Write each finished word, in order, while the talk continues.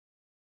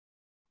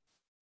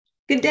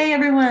Good day,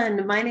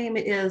 everyone. My name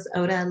is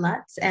Oda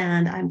Lutz,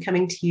 and I'm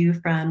coming to you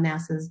from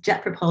NASA's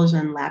Jet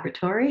Propulsion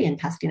Laboratory in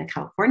Pasadena,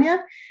 California.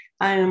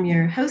 I am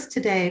your host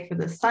today for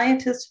the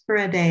Scientist for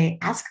a Day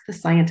Ask the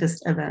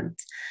Scientist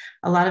event.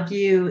 A lot of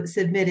you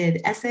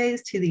submitted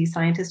essays to the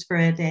Scientist for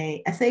a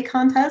Day essay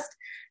contest,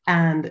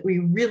 and we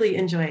really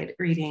enjoyed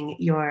reading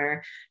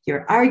your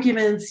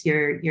arguments,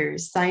 your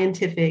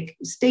scientific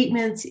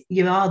statements.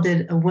 You all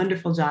did a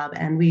wonderful job,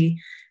 and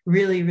we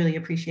really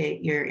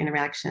appreciate your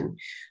interaction.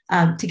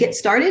 To get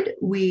started,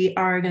 we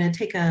are going to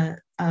take a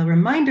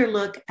reminder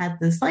look at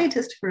the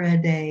Scientist for a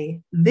Day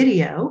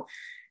video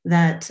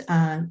that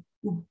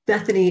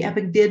Bethany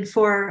Eppig did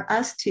for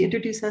us to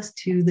introduce us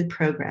to the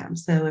program.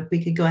 So if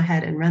we could go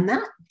ahead and run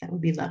that, that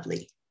would be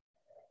lovely.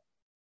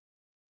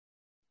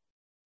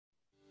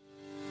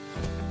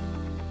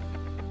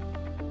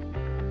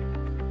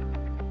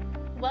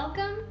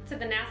 Welcome to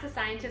the NASA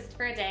Scientist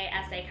for a Day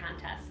essay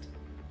contest.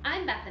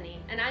 I'm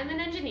Bethany, and I'm an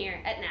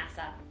engineer at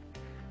NASA.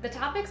 The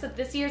topics of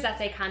this year's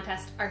essay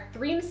contest are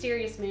 3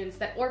 mysterious moons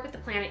that orbit the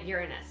planet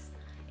Uranus: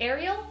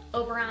 Ariel,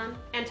 Oberon,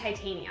 and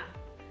Titania.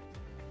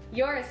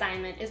 Your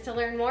assignment is to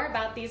learn more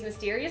about these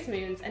mysterious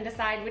moons and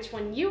decide which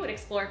one you would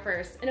explore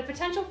first in a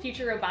potential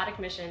future robotic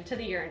mission to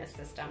the Uranus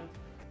system.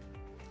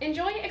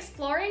 Enjoy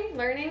exploring,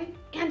 learning,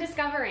 and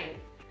discovering.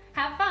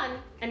 Have fun,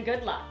 and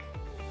good luck.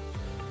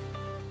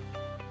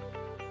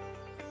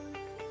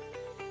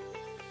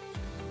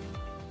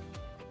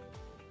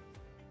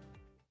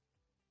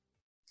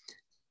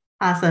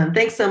 Awesome.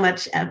 Thanks so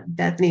much,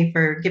 Bethany,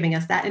 for giving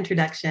us that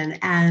introduction.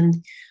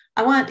 And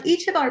I want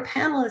each of our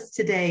panelists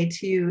today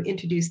to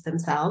introduce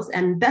themselves.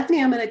 And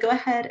Bethany, I'm going to go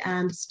ahead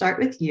and start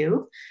with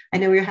you. I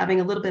know we're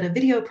having a little bit of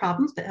video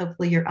problems, but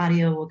hopefully your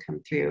audio will come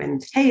through.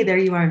 And hey, there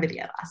you are in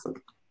video. Awesome.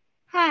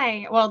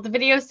 Hi. Well, the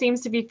video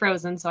seems to be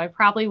frozen, so I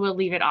probably will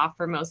leave it off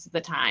for most of the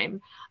time.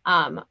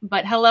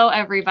 But hello,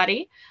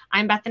 everybody.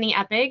 I'm Bethany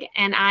Eppig,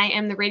 and I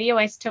am the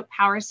Radioisotope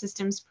Power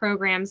Systems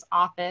Programs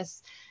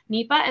Office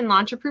NEPA and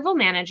Launch Approval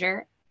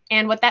Manager.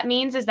 And what that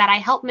means is that I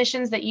help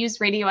missions that use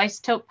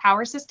radioisotope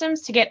power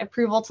systems to get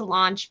approval to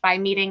launch by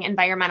meeting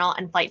environmental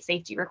and flight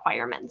safety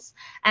requirements.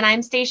 And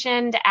I'm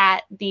stationed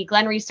at the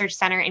Glenn Research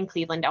Center in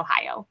Cleveland,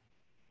 Ohio.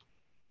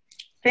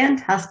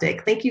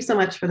 Fantastic. Thank you so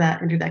much for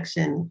that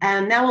introduction.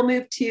 And now we'll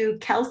move to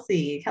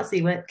Kelsey.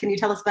 Kelsey, what can you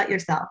tell us about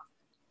yourself?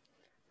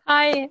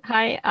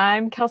 Hi,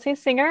 I'm Kelsey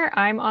Singer.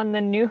 I'm on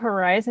the New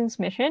Horizons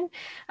mission,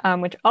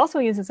 which also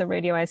uses a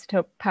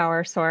radioisotope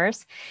power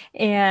source.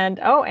 And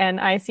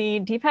I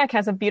see Deepak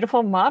has a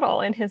beautiful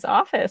model in his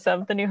office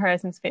of the New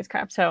Horizons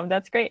spacecraft, so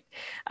that's great.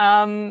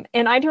 And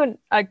I do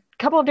a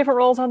couple of different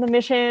roles on the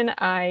mission.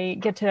 I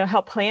get to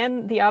help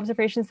plan the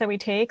observations that we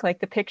take, like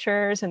the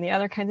pictures and the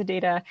other kinds of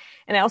data.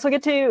 And I also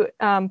get to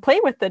play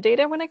with the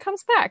data when it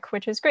comes back,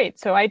 which is great.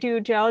 So I do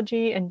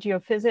geology and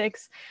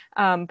geophysics,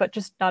 but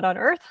just not on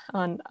Earth,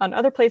 on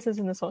other places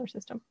in the solar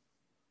system.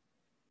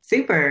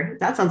 Super.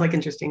 That sounds like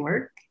interesting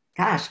work.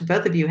 Gosh,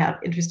 both of you have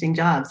interesting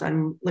jobs.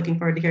 I'm looking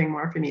forward to hearing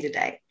more from you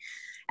today.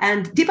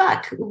 And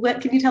Deepak, what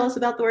can you tell us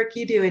about the work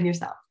you do and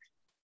yourself?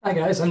 Hi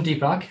guys, I'm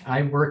Deepak.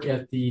 I work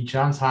at the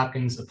Johns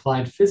Hopkins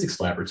Applied Physics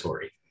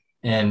Laboratory,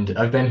 and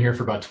I've been here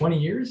for about 20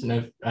 years,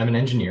 and I'm an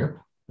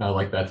engineer,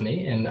 like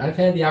Bethany, and I've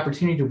had the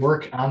opportunity to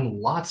work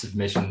on lots of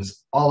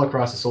missions all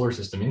across the solar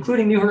system,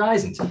 including New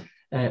Horizons,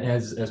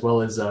 as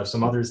well as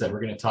some others that we're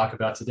going to talk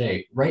about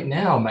today. Right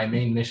now, my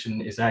main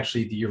mission is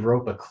actually the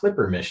Europa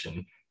Clipper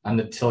mission. I'm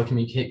the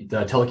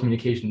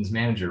telecommunications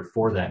manager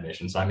for that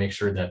mission, so I make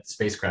sure that the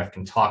spacecraft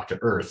can talk to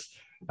Earth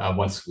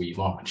once we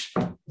launch.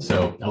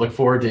 So I look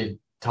forward to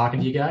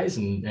talking to you guys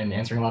and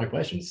answering a lot of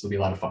questions. This will be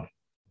a lot of fun.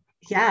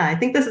 Yeah, I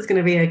think this is going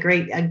to be a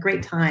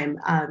great time.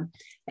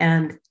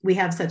 And we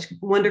have such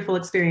wonderful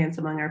experience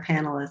among our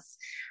panelists.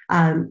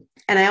 And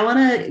I want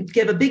to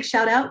give a big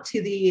shout out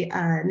to the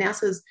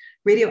NASA's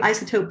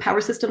Radioisotope Power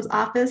Systems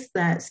Office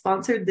that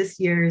sponsored this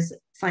year's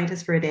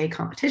Scientist for a Day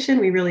competition.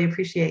 We really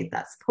appreciate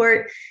that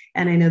support,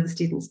 and I know the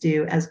students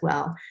do as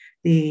well.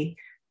 The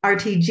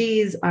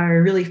RTGs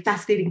are really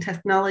fascinating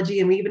technology,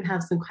 and we even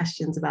have some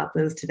questions about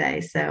those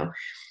today. So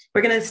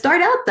we're going to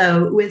start out,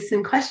 though, with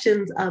some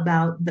questions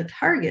about the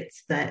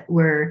targets that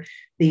were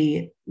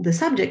the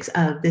subjects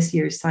of this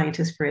year's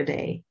Scientist for a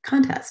Day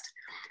contest.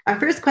 Our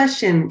first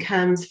question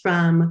comes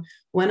from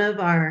one of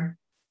our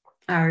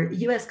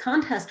U.S.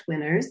 contest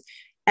winners.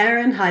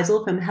 Aaron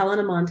Heisel from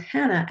Helena,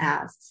 Montana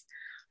asks,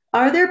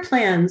 are there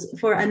plans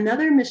for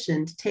another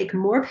mission to take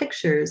more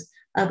pictures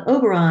of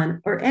Oberon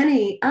or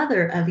any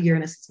other of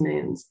Uranus's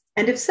moons?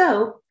 And if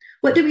so,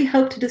 what do we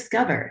hope to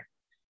discover?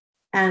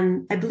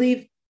 And I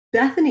believe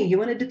Bethany, you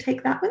wanted to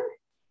take that one?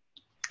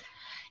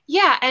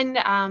 Yeah,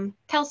 and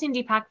Kelsey and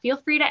Deepak, feel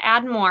free to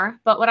add more.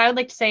 But what I would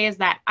like to say is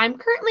that I'm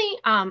currently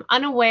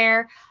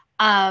unaware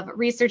of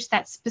research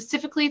that's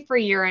specifically for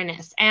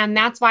Uranus. And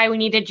that's why we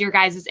needed your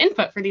guys'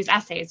 input for these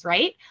essays,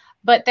 right?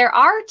 But there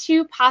are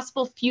 2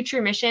 possible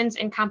future missions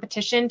in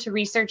competition to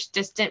research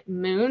distant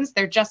moons.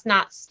 They're just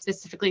not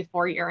specifically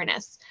for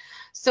Uranus.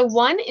 So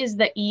one is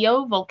the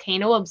Io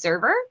Volcano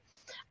Observer.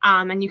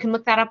 And you can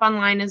look that up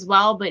online as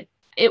well. But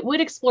It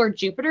would explore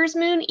Jupiter's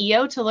moon,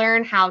 Io, to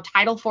learn how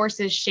tidal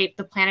forces shape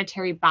the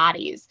planetary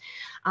bodies.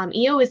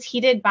 Io is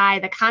heated by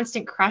the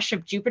constant crush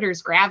of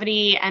Jupiter's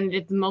gravity, and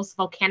it's the most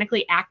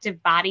volcanically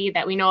active body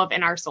that we know of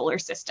in our solar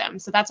system.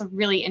 So that's a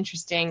really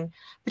interesting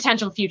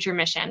potential future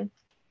mission.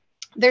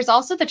 There's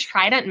also the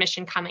Trident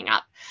mission coming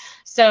up.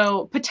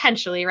 So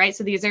potentially, right?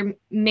 So these are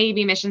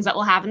maybe missions that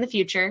we'll have in the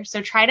future.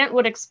 So Trident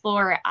would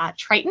explore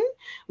Triton,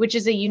 which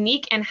is a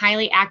unique and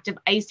highly active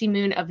icy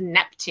moon of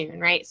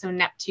Neptune, right? So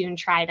Neptune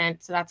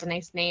Trident, so that's a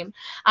nice name,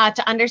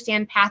 to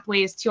understand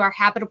pathways to our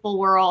habitable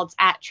worlds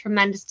at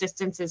tremendous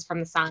distances from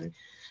the sun.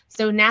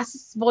 So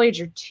NASA's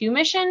Voyager 2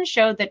 mission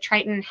showed that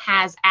Triton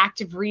has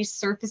active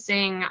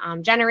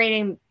resurfacing,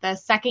 generating the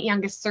second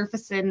youngest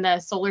surface in the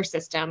solar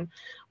system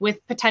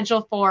with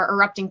potential for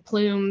erupting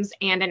plumes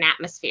and an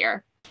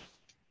atmosphere.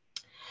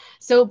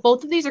 So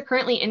both of these are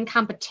currently in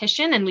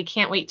competition, and we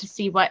can't wait to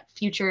see what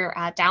future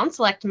down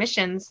select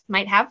missions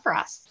might have for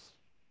us.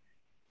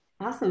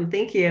 Awesome,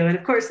 thank you. And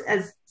of course,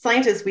 as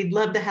scientists, we'd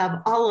love to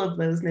have all of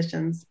those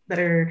missions that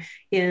are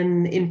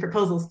in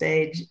proposal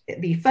stage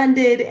be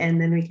funded,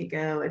 and then we could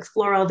go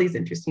explore all these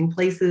interesting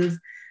places.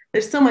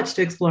 There's so much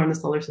to explore in the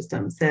solar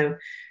system, so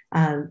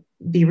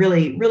be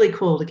really, really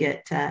cool to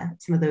get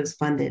some of those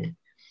funded.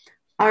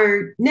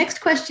 Our next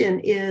question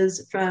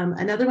is from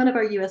another one of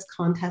our US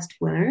contest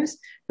winners.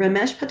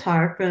 Ramesh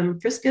Patar from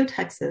Frisco,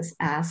 Texas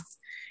asks,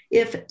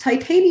 if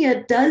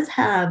Titania does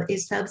have a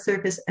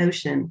subsurface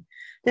ocean,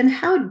 then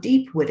how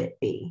deep would it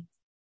be?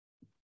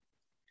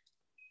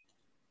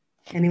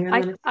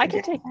 Anyone? I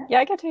can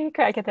take a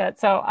crack at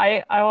that. So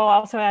I will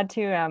also add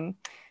to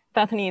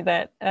Bethany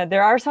that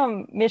there are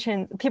some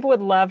missions. People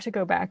would love to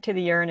go back to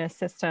the Uranus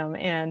system,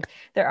 and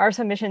there are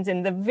some missions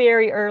in the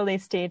very early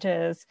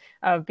stages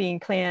of being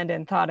planned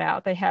and thought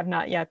out. They have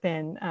not yet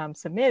been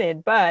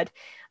submitted, but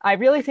I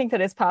really think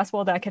that it's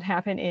possible that could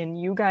happen in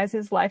you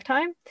guys'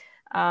 lifetime.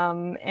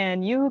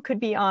 And you could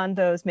be on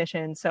those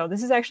missions. So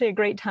this is actually a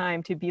great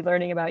time to be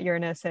learning about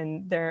Uranus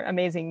and their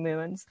amazing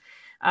moons.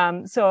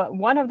 So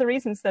one of the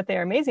reasons that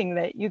they're amazing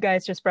that you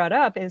guys just brought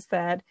up is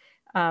that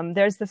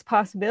there's this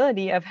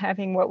possibility of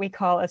having what we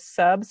call a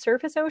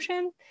subsurface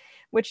ocean,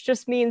 which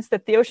just means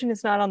that the ocean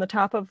is not on the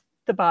top of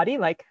the body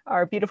like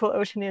our beautiful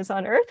ocean is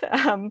on Earth,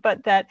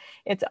 but that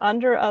it's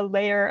under a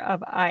layer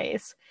of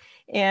ice.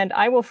 And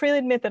I will freely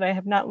admit that I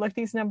have not looked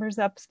these numbers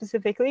up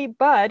specifically,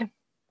 but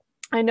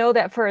I know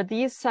that for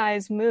these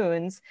size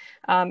moons,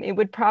 it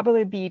would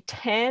probably be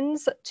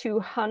tens to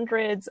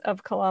hundreds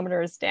of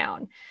kilometers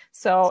down.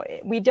 So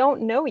we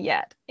don't know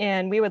yet,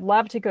 and we would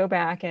love to go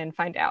back and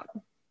find out.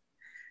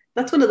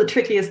 That's one of the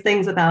trickiest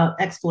things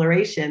about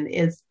exploration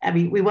is, I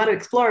mean, we want to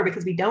explore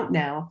because we don't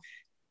know,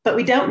 but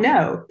we don't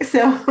know.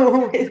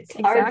 So it's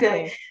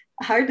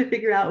hard to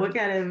figure out what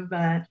kind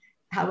of,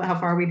 how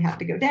far we'd have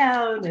to go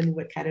down and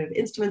what kind of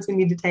instruments we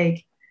need to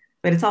take.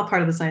 But it's all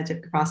part of the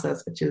scientific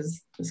process, which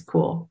is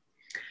cool.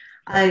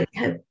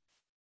 Another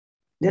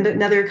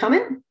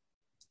comment?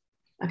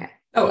 Okay.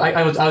 Oh,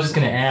 I was just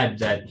going to add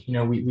that, you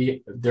know,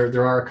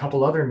 there are a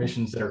couple other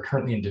missions that are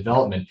currently in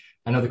development.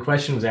 I know the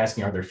question was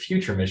asking, are there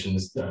future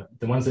missions? The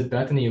ones that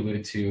Bethany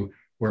alluded to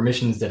were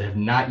missions that have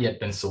not yet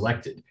been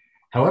selected.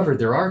 However,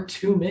 there are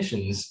 2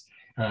 missions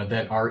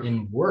that are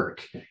in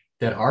work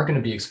that are going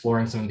to be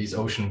exploring some of these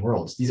ocean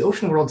worlds. These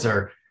ocean worlds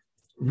are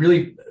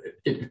really,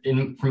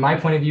 from my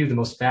point of view, the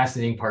most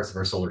fascinating parts of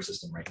our solar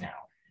system right now.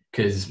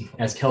 Because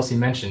as Kelsey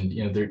mentioned,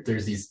 you know,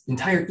 there's these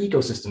entire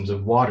ecosystems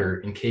of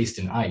water encased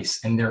in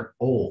ice, and they're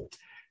old.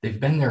 They've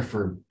been there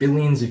for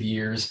billions of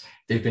years.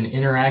 They've been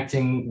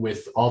interacting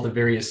with all the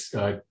various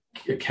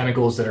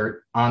chemicals that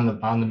are on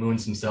the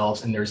moons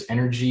themselves, and there's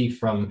energy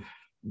from,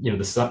 you know,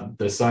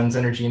 the sun's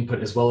energy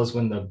input, as well as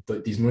when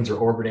these moons are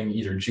orbiting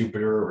either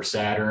Jupiter or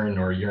Saturn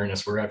or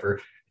Uranus, wherever.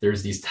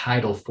 There's these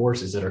tidal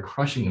forces that are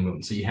crushing the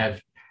moon. So you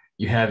have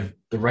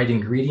the right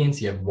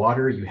ingredients. You have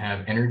water. You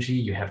have energy.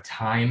 You have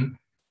time.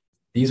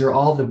 These are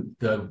all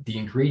the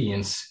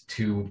ingredients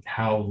to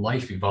how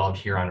life evolved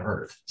here on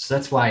Earth. So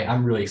that's why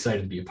I'm really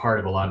excited to be a part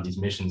of a lot of these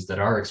missions that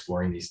are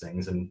exploring these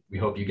things. And we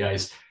hope you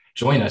guys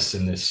join us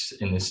in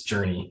this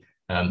journey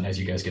as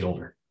you guys get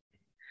older.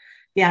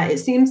 Yeah, it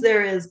seems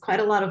there is quite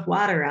a lot of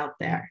water out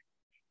there.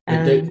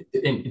 And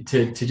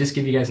to just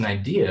give you guys an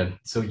idea,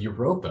 so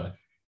Europa,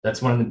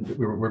 that's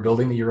we're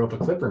building the Europa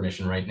Clipper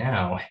mission right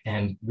now.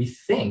 And we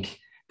think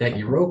that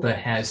Europa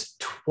has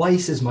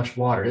twice as much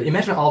water.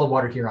 Imagine all the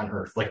water here on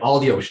Earth, like all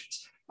the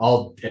oceans,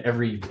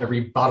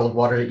 every bottle of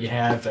water that you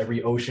have,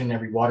 every ocean,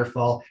 every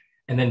waterfall,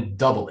 and then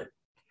double it.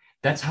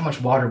 That's how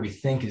much water we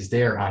think is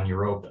there on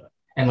Europa.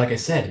 And like I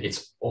said,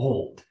 it's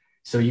old.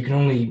 So you can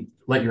only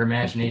let your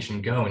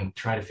imagination go and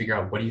try to figure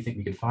out what do you think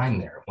we could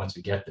find there once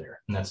we get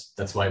there. And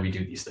that's why we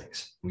do these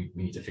things. We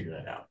need to figure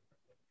that out.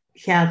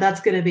 Yeah,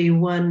 that's going to be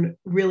one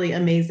really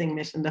amazing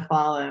mission to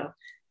follow.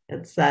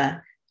 It's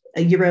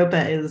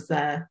Europa is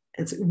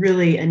it's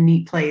really a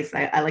neat place.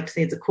 I like to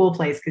say it's a cool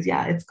place because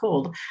yeah, it's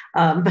cold,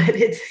 but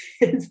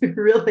it's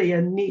really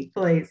a neat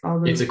place.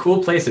 It's a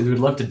cool place that we would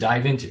love to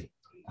dive into.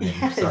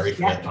 I'm sorry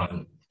for that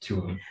pun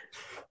to him.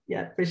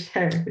 Yeah, for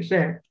sure, for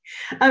sure.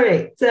 All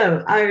right,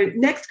 so our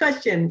next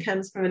question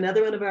comes from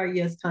another one of our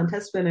US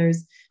contest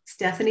winners.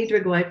 Stephanie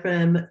Dragoy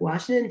from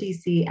Washington,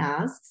 D.C.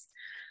 asks,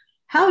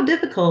 how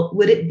difficult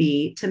would it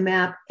be to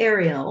map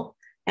Ariel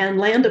and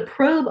land a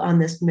probe on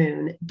this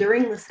moon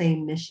during the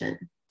same mission?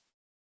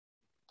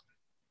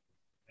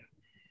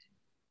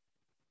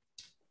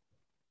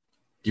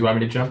 Do you want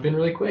me to jump in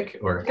really quick,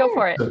 or Go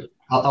for it. So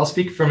I'll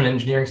speak from an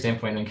engineering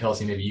standpoint, and then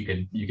Kelsey, maybe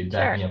you could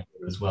back me up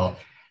as well.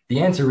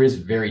 The answer is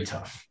very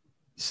tough.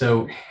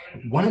 So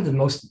one of the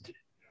most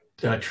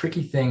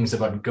tricky things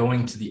about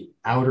going to the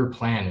outer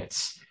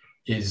planets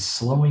is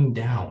slowing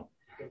down,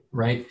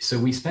 right? So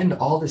we spend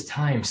all this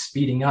time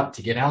speeding up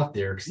to get out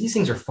there because these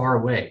things are far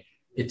away.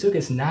 It took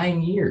us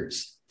 9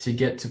 years to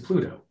get to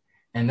Pluto.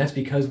 And that's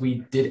because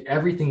we did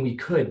everything we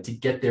could to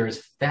get there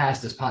as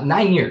fast as possible.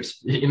 9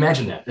 years.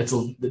 Imagine that.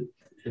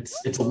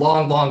 It's a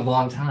long, long,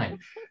 long time.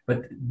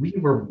 But we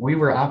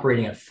were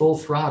operating at full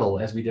throttle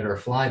as we did our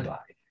flyby.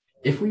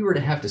 If we were to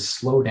have to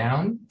slow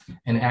down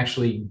and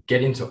actually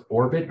get into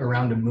orbit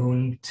around a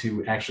moon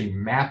to actually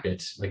map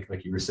it,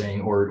 like you were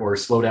saying, or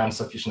slow down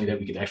sufficiently that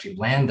we could actually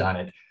land on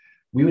it,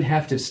 we would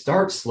have to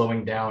start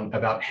slowing down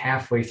about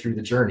halfway through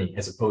the journey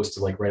as opposed to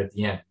like right at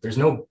the end.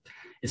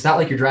 It's not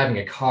like you're driving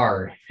a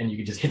car and you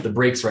can just hit the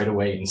brakes right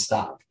away and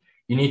stop.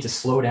 You need to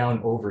slow down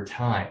over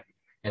time,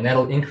 and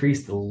that'll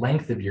increase the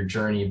length of your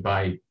journey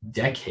by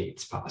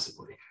decades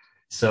possibly.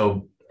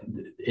 So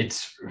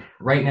it's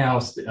right now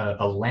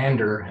a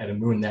lander at a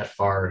moon that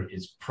far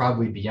is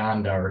probably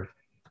beyond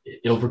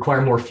it'll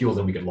require more fuel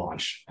than we could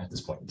launch at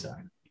this point in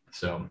time.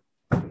 So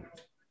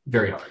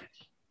very hard.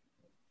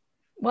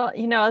 Well,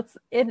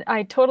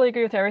 I totally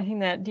agree with everything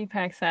that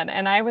Deepak said.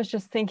 And I was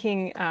just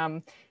thinking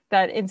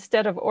that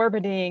instead of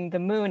orbiting the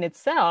moon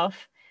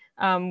itself,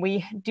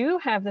 we do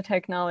have the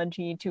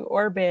technology to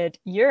orbit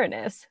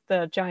Uranus,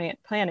 the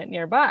giant planet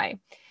nearby.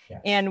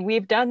 Yes. And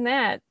we've done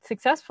that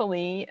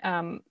successfully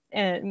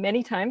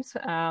many times.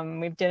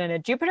 We've done it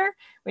at Jupiter,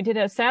 we did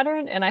it at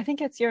Saturn, and I think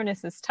it's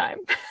Uranus this time.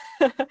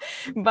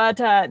 But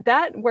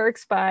that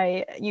works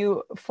by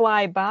you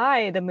fly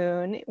by the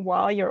moon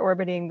while you're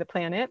orbiting the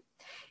planet,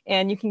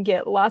 and you can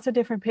get lots of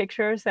different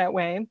pictures that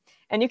way.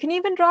 And you can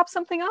even drop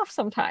something off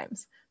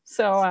sometimes.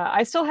 So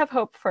I still have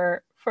hope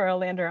for a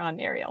lander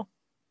on Ariel.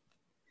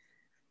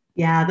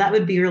 Yeah, that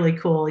would be really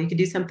cool. You could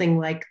do something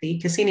like the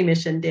Cassini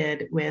mission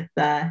did with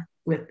the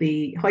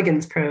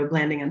Huygens probe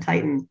landing on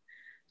Titan.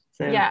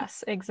 So,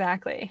 yes,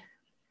 exactly.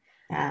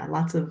 Yeah,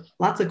 lots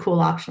of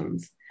cool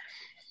options.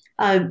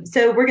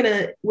 So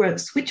we're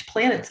switch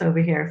planets over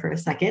here for a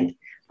second.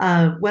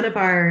 One of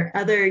our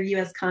other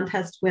U.S.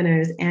 contest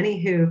winners,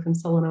 Annie Hu from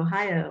Solon,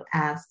 Ohio,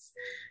 asks,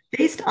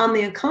 based on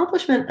the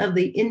accomplishment of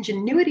the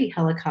Ingenuity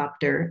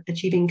helicopter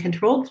achieving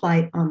controlled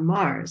flight on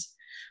Mars,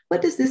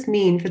 what does this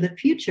mean for the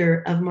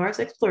future of Mars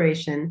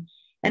exploration,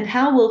 and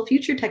how will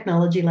future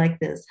technology like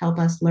this help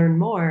us learn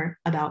more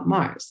about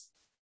Mars?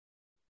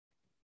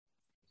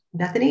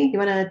 Bethany, you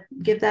want to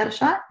give that a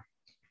shot?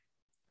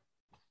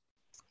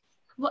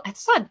 Well, I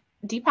saw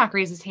Deepak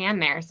raise his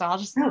hand there, so I'll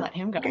just let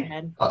him go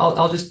ahead.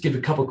 I'll just give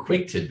a couple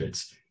quick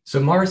tidbits. So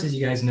Mars, as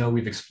you guys know,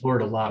 we've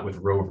explored a lot with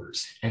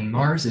rovers, and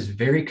Mars is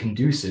very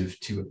conducive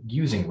to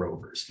using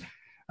rovers.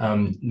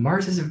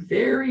 Mars has a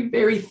very,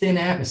 very thin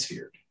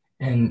atmosphere.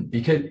 And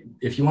because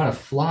if you want to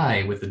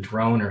fly with a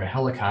drone or a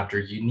helicopter,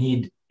 you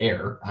need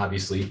air,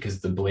 obviously,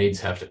 because the blades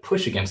have to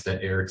push against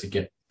that air to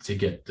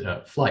get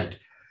flight.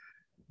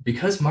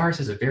 Because Mars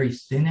has a very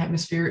thin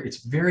atmosphere,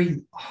 it's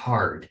very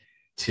hard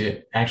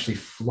to actually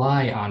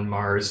fly on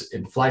Mars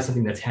and fly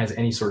something that has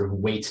any sort of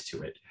weight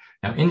to it.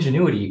 Now,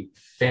 Ingenuity,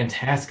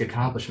 fantastic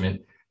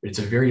accomplishment, but it's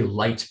a very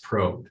light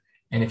probe.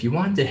 And if you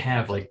want to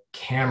have like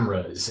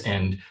cameras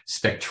and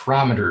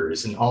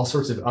spectrometers and all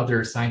sorts of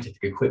other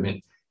scientific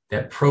equipment,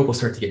 that probe will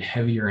start to get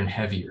heavier and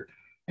heavier.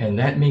 And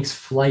that makes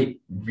flight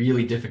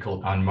really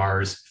difficult on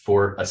Mars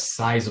for a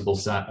sizable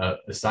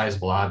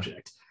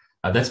object.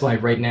 That's why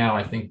right now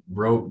I think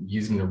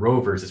using the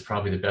rovers is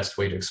probably the best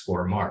way to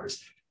explore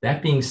Mars.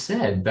 That being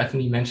said,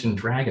 Bethany mentioned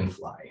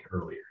Dragonfly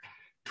earlier.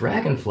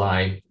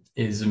 Dragonfly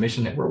is a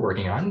mission that we're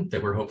working on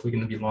that we're hopefully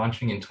going to be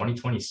launching in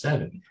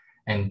 2027.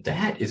 And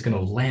that is going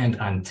to land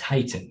on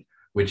Titan,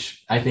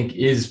 which I think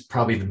is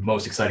probably the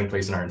most exciting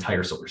place in our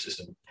entire solar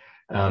system.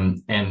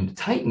 And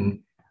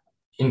Titan,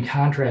 in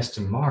contrast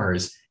to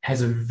Mars,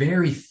 has a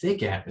very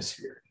thick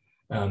atmosphere.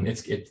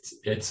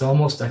 It's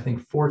almost, I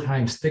think, 4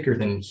 times thicker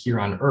than here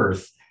on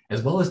Earth,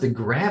 as well as the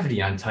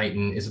gravity on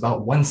Titan is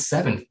about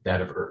 1/7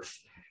 that of Earth.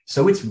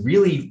 So it's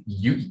really,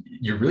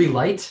 you're really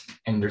light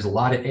and there's a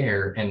lot of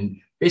air. And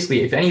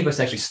basically, if any of us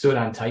actually stood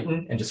on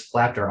Titan and just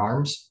flapped our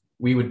arms,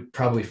 we would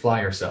probably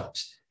fly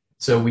ourselves.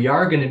 So we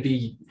are going to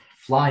be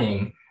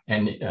flying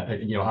and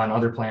on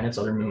other planets,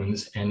 other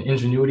moons, and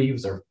Ingenuity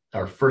was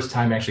our first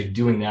time actually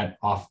doing that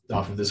off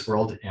of this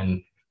world,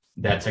 and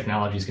that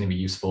technology is going to be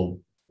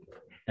useful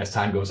as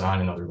time goes on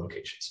in other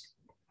locations.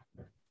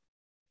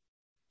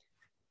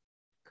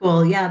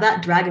 Cool. Yeah,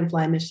 that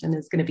Dragonfly mission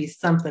is going to be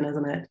something,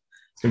 isn't it?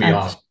 It's going to be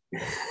awesome.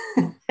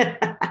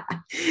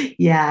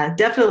 Yeah,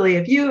 definitely.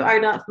 If you are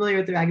not familiar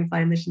with the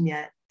Dragonfly mission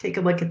yet, take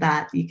a look at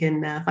that. You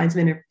can find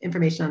some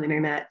information on the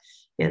internet.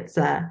 It's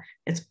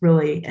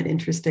really an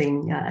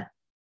interesting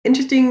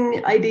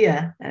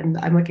idea, and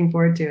I'm looking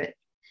forward to it.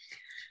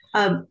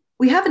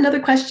 We have another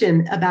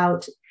question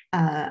about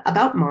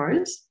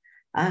Mars.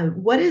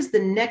 What is the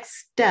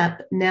next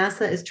step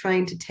NASA is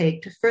trying to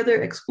take to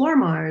further explore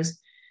Mars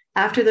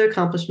after their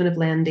accomplishment of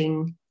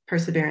landing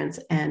Perseverance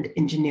and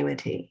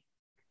Ingenuity?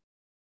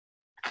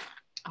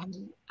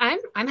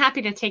 I'm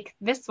happy to take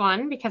this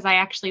one because I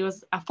actually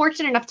was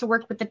fortunate enough to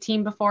work with the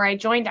team before I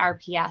joined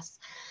RPS.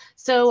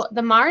 So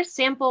the Mars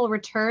Sample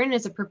Return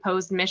is a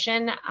proposed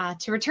mission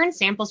to return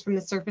samples from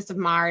the surface of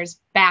Mars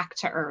back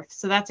to Earth.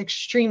 So that's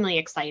extremely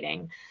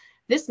exciting.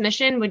 This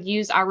mission would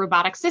use our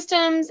robotic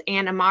systems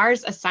and a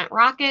Mars ascent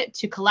rocket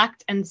to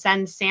collect and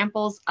send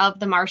samples of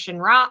the Martian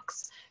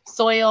rocks,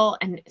 soil,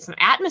 and some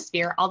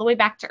atmosphere all the way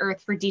back to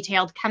Earth for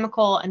detailed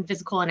chemical and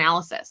physical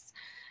analysis.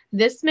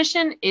 This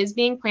mission is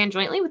being planned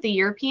jointly with the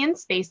European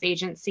Space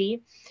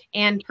Agency,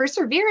 and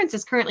Perseverance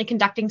is currently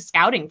conducting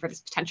scouting for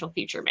this potential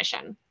future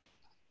mission.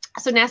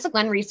 So NASA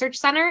Glenn Research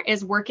Center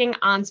is working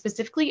on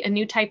specifically a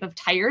new type of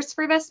tires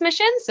for this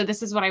mission. So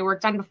this is what I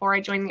worked on before I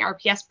joined the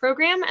RPS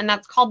program, and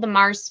that's called the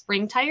Mars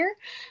Spring Tire,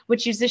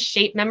 which uses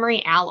shape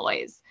memory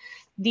alloys.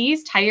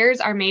 These tires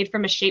are made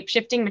from a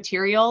shape-shifting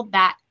material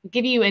that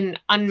give you an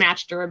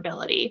unmatched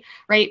durability,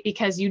 right?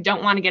 Because you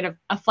don't want to get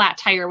a flat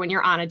tire when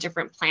you're on a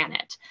different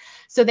planet.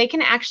 So they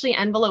can actually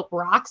envelope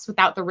rocks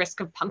without the risk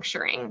of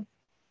puncturing.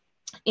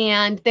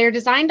 And they're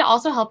designed to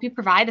also help you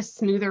provide a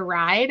smoother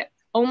ride,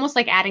 almost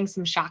like adding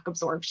some shock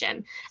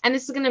absorption. And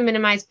this is going to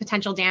minimize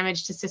potential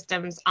damage to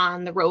systems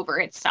on the rover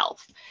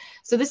itself.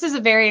 So this is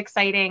a very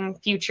exciting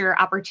future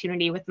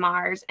opportunity with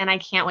Mars, and I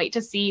can't wait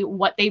to see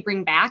what they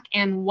bring back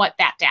and what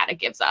that data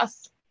gives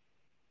us.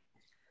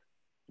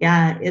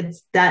 Yeah,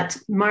 it's that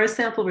Mars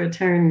Sample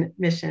Return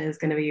mission is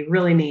going to be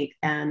really neat.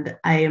 And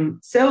I am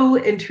so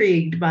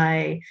intrigued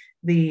by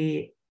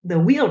the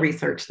wheel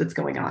research that's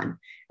going on.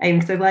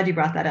 I'm so glad you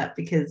brought that up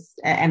because,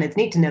 and it's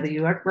neat to know that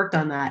you worked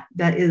on that.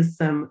 That is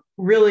some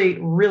really,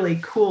 really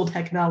cool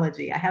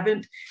technology. I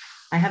haven't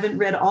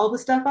read all the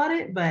stuff on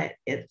it, but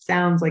it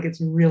sounds like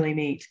it's really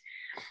neat.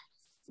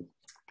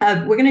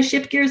 We're going to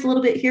shift gears a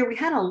little bit here. We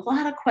had a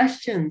lot of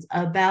questions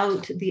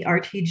about the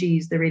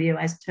RTGs, the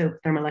radioisotope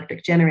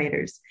thermoelectric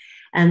generators.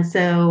 And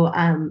so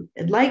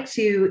I'd like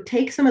to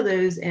take some of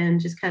those and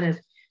just kind of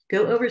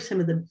go over some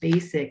of the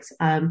basics.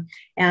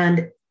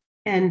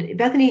 And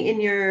Bethany, in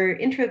your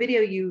intro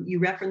video, you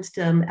referenced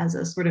them as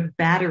a sort of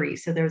battery.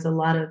 So there's a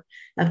lot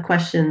of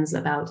questions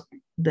about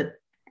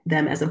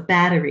them as a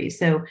battery.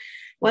 So I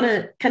want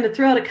to kind of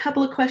throw out a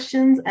couple of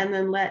questions and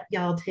then let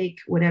y'all take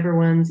whatever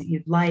ones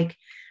you'd like.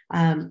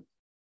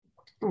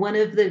 One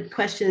of the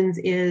questions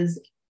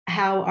is,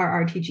 how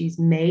are RTGs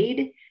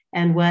made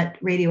and what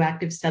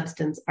radioactive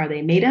substance are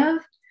they made of?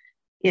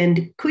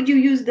 And could you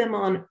use them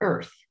on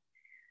Earth?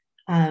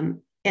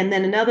 And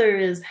then another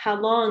is, how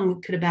long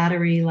could a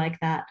battery like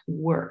that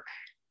work?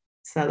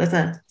 So that's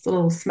a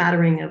little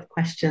smattering of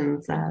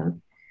questions.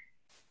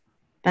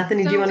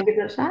 Bethany, do you want to give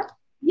that a shot?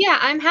 Yeah,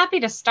 I'm happy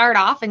to start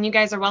off, and you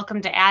guys are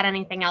welcome to add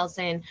anything else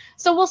in.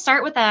 So we'll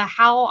start with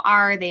how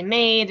are they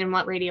made and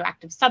what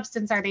radioactive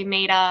substance are they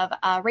made of.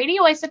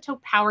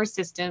 Radioisotope power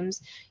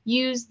systems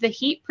use the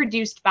heat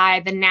produced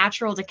by the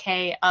natural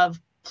decay of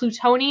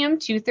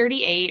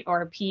plutonium-238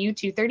 or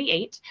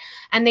Pu-238,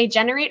 and they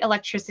generate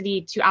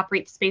electricity to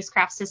operate the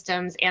spacecraft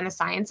systems and the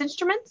science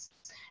instruments.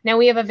 Now,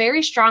 we have a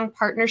very strong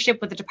partnership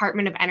with the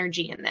Department of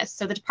Energy in this.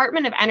 So the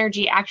Department of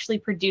Energy actually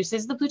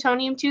produces the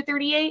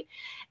plutonium-238,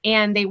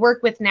 and they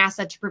work with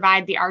NASA to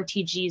provide the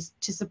RTGs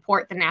to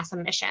support the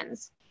NASA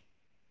missions.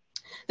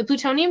 The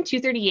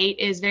plutonium-238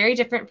 is very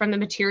different from the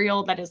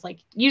material that is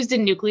used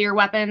in nuclear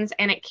weapons,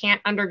 and it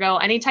can't undergo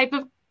any type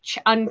of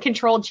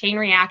uncontrolled chain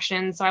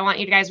reaction. So I want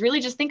you guys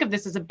really just think of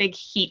this as a big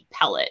heat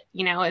pellet.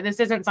 You know, this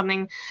isn't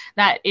something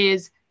that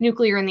is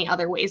nuclear in the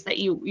other ways that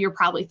you're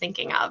probably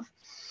thinking of.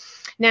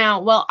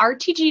 Now, while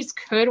RTGs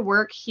could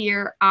work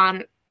here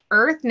on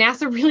Earth,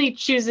 NASA really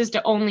chooses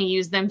to only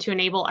use them to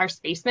enable our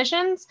space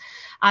missions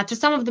to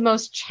some of the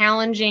most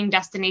challenging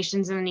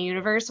destinations in the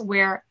universe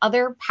where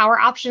other power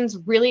options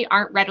really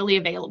aren't readily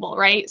available,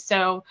 right?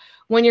 So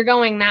when you're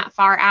going that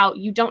far out,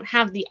 you don't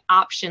have the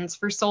options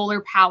for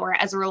solar power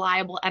as a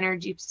reliable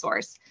energy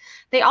source.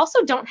 They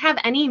also don't have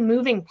any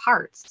moving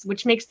parts,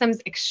 which makes them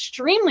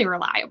extremely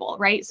reliable,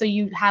 right? So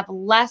you have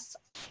less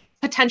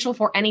potential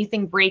for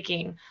anything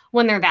breaking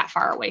when they're that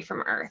far away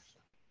from Earth.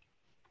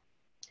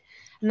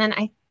 And then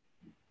I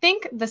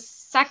think the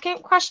second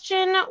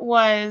question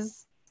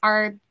was,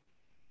 do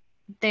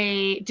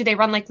they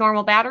run like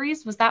normal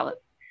batteries? Was that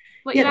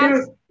what you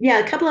asked?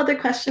 A couple other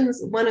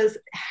questions. One is,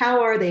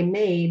 how are they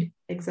made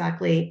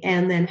exactly?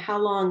 And then how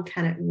long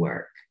can it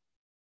work?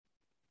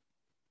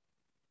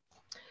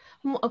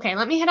 Okay,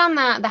 let me hit on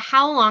the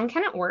how long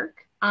can it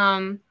work.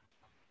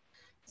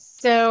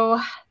 So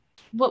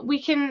what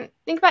we can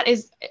think about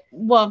is,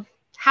 well,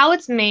 how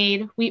it's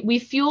made, we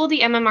fuel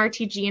the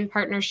MMRTG in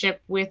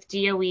partnership with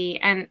DOE,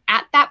 and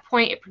at that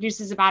point, it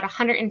produces about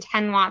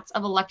 110 watts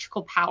of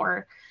electrical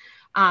power.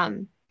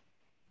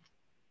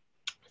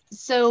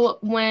 So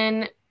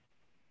when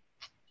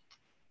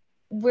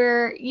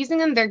we're using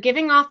them, they're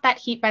giving off that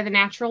heat by the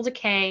natural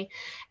decay,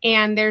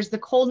 and there's the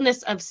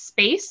coldness of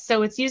space.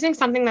 So it's using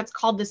something that's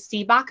called the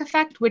Seebeck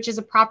effect, which is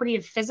a property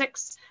of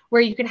physics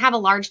where you can have a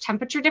large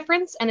temperature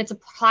difference, and it's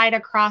applied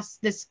across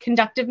this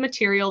conductive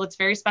material that's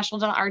very special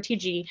to the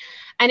RTG,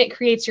 and it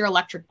creates your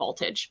electric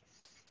voltage,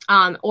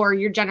 or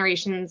your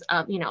generations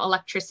of,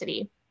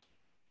 electricity.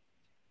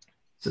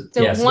 So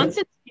once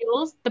it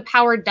fuels, the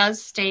power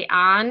does stay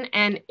on,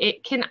 and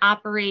it can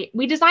operate.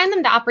 We designed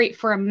them to operate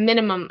for a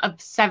minimum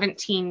of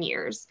 17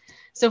 years.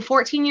 So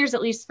 14 years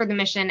at least for the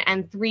mission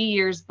and 3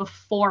 years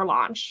before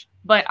launch.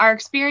 But our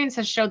experience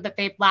has showed that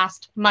they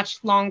last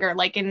much longer,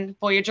 like in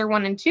Voyager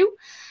 1 and 2,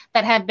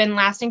 that have been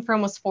lasting for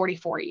almost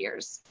 44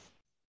 years.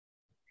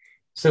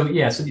 So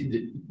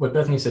what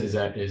Bethany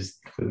said is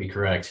completely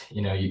correct.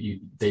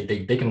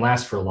 They can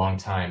last for a long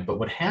time, but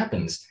what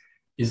happens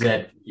is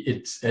that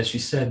it's, as she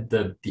said,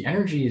 the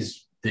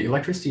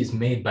electricity is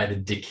made by the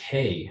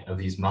decay of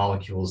these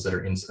molecules that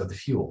are of the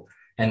fuel,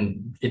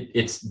 and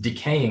it's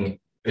decaying.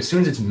 As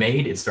soon as it's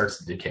made, it starts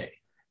to decay.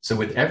 So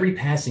with every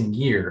passing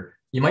year,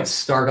 you might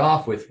start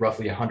off with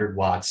roughly 100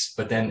 watts,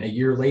 but then a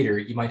year later,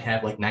 you might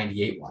have like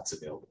 98 watts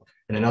available.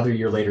 And another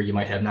year later, you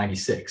might have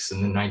 96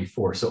 and then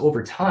 94. So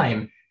over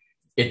time,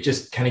 it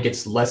just kind of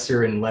gets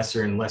lesser and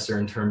lesser and lesser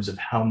in terms of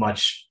how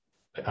much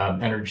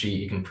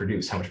energy it can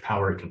produce, how much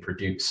power it can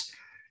produce.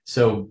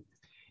 So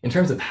in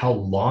terms of how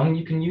long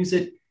you can use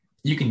it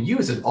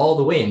all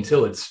the way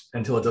until it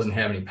doesn't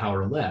have any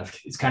power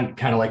left. It's kind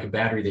of like a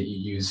battery that you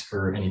use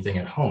for anything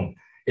at home.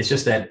 It's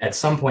just that at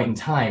some point in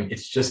time,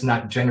 it's just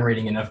not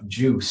generating enough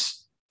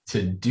juice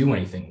to do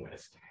anything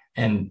with.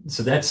 And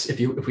so that's, if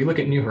we look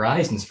at New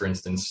Horizons, for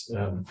instance,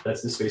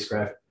 that's the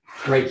spacecraft.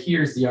 Right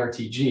here is the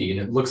RTG, and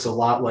it looks a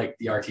lot like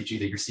the RTG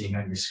that you're seeing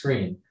on your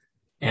screen.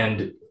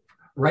 And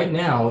right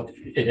now,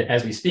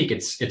 as we speak,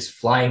 it's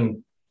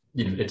flying.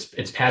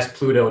 It's past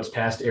Pluto, it's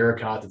past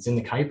Arrokoth, it's in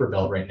the Kuiper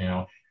Belt right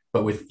now.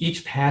 But with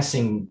each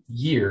passing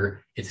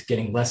year, it's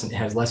getting less, and it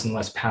has less and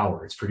less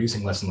power. It's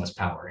producing less and less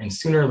power. And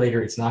sooner or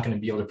later, it's not going to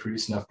be able to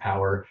produce enough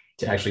power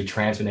to actually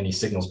transmit any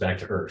signals back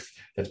to Earth.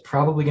 That's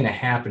probably going to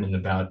happen in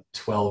about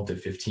 12 to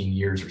 15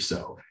 years or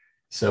so.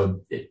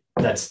 So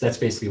that's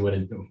basically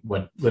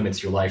what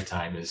limits your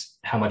lifetime, is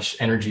how much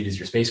energy does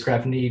your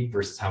spacecraft need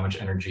versus how much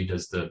energy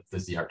does the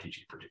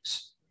RTG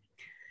produce.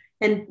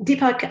 And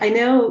Deepak, I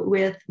know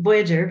with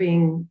Voyager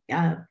being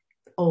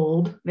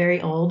old,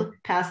 very old,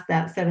 past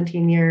that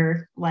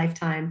 17-year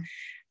lifetime,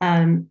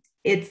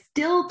 it's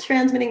still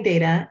transmitting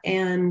data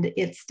and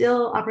it's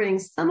still operating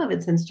some of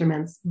its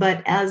instruments.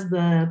 But as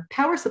the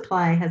power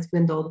supply has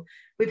dwindled,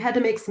 we've had to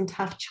make some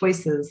tough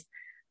choices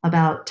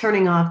about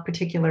turning off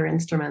particular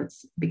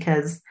instruments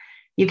because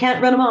you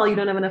can't run them all. You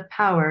don't have enough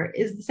power.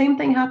 Is the same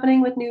thing happening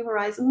with New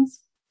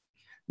Horizons?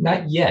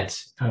 Not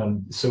yet.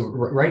 So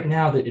right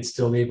now that it's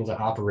still able to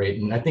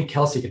operate, and I think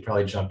Kelsey could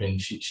probably jump in.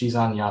 She's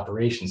on the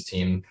operations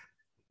team.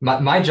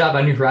 My job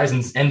on New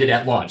Horizons ended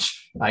at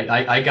launch.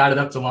 I got it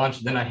up to launch,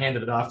 and then I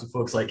handed it off to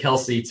folks like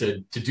Kelsey to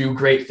do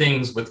great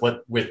things with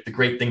the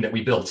great thing that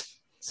we built.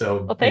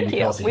 So well, thank you.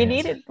 Kelsey we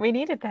needed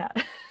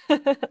that.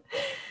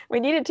 We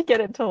needed to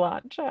get it to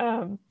launch.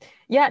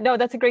 No,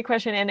 that's a great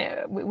question.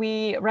 And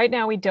we right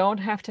now we don't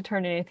have to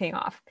turn anything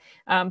off.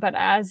 But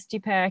as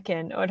Deepak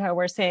and Ota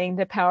were saying,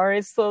 the power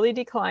is slowly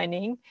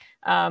declining.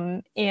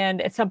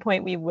 And at some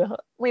point we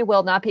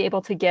will not be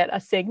able to get a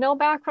signal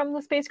back from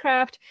the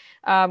spacecraft,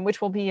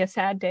 which will be a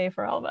sad day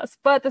for all of us.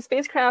 But the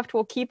spacecraft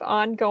will keep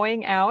on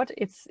going out.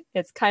 It's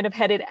kind of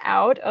headed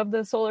out of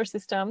the solar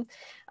system.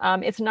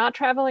 It's not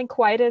traveling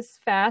quite as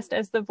fast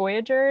as the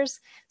Voyagers,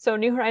 so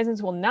New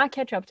Horizons will not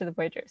catch up to the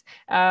Voyagers.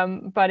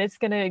 But it's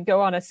going to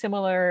go on a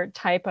similar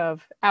type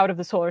of out of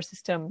the solar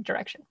system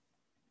direction.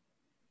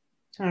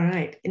 All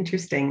right,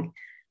 interesting.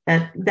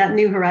 That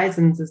New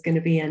Horizons is going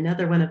to be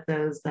another one of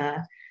those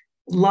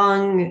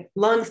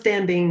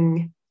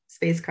long-standing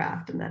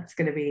spacecraft, and that's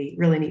going to be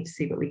really neat to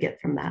see what we get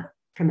from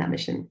that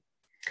mission.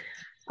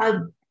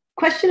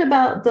 Question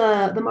about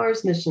the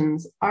Mars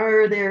missions: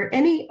 are there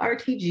any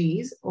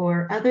RTGs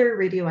or other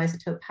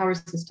radioisotope power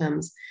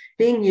systems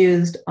being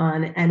used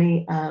on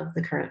any of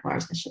the current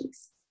Mars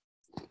missions?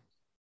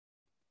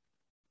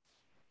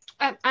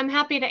 I'm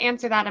happy to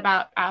answer that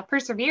about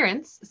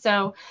Perseverance.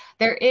 So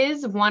there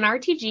is one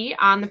RTG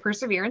on the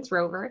Perseverance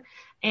rover.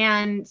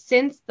 And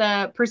since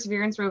the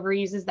Perseverance rover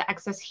uses the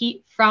excess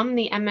heat from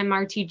the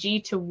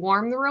MMRTG to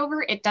warm the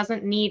rover, it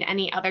doesn't need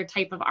any other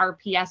type of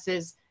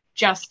RPSs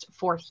just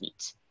for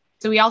heat.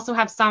 So we also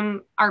have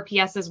some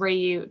RPSs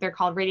where they're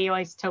called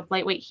radioisotope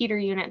lightweight heater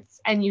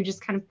units, and you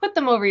just kind of put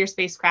them over your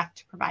spacecraft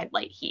to provide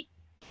light heat.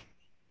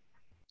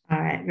 All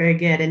right, very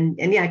good. And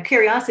yeah,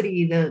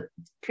 Curiosity, the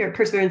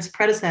Perseverance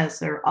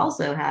predecessor,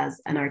 also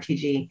has an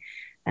RTG.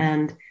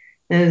 And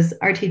those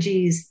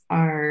RTGs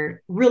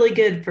are really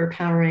good for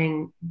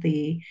powering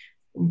the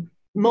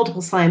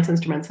multiple science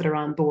instruments that are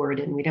on board,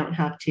 and we don't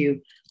have to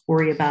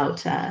worry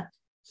about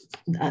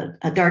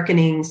a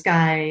darkening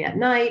sky at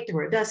night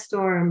or a dust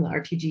storm. The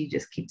RTG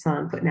just keeps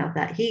on putting out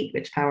that heat,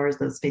 which powers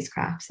those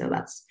spacecraft. So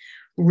that's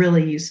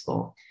really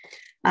useful.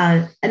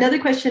 Another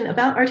question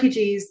about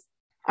RTGs: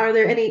 are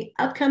there any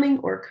upcoming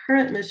or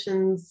current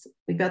missions?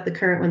 We've got the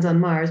current ones on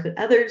Mars, but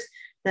others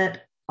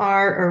that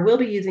are or will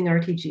be using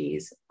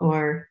RTGs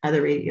or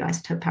other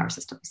radioisotope power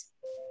systems?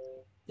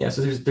 Yeah,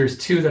 so there's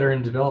two that are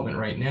in development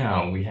right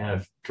now. We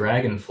have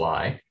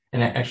Dragonfly,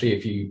 and actually,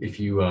 if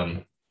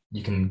you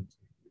can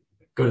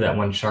go to that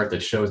one chart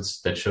that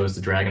shows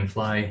the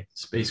Dragonfly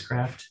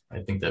spacecraft. I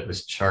think that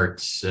was chart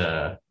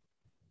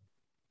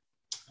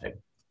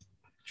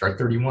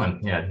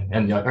 31. Yeah,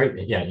 and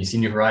yeah, you see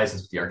New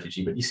Horizons with the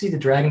RTG, but you see the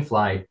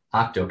Dragonfly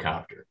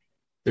octocopter.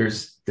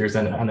 There's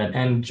on that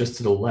end just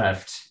to the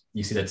left,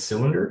 you see that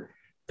cylinder.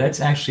 That's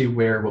actually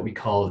where what we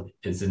call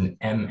is an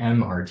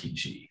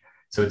MMRTG.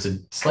 So it's a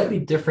slightly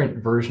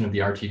different version of the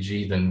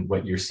RTG than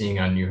what you're seeing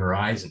on New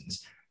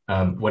Horizons.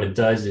 What it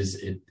does is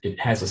it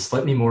has a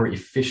slightly more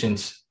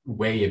efficient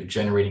way of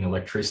generating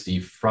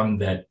electricity from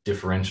that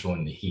differential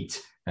in the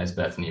heat, as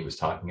Bethany was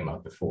talking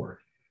about before.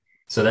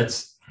 So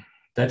that's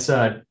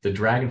the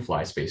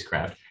Dragonfly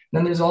spacecraft. And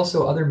then there's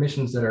also other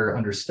missions that are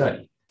under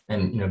study.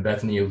 And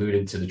Bethany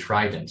alluded to the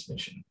Trident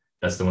mission.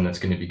 That's the one that's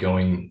going to be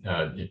going.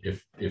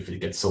 If it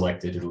gets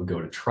selected, it'll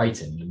go to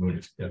Triton, the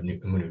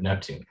moon of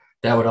Neptune.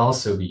 That would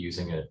also be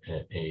using an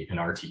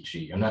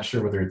RTG. I'm not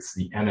sure whether it's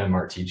the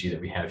MMRTG that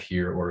we have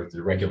here or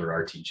the regular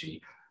RTG,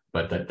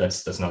 but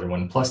that's another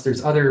one. Plus,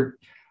 there's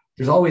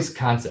always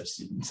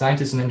concepts.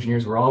 Scientists and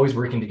engineers, we're always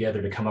working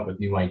together to come up with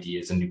new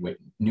ideas and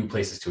new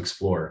places to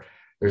explore.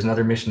 There's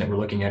another mission that we're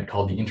looking at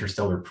called the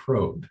Interstellar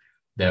Probe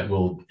that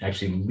will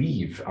actually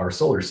leave our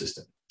solar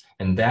system,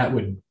 and that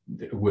would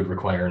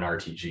require an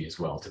RTG as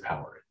well to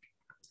power it.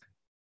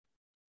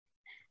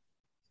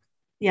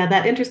 Yeah,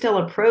 that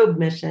Interstellar Probe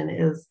mission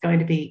is going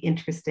to be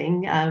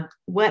interesting.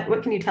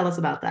 What can you tell us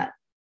about that?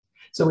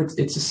 So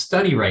it's a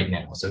study right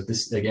now. So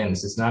this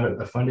is not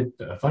a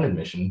funded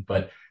mission,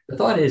 but the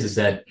thought is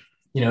that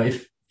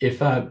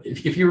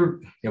if you're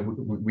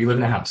we live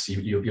in a house,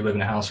 you live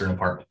in a house or an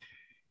apartment.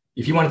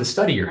 If you wanted to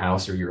study your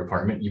house or your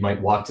apartment, you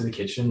might walk to the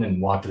kitchen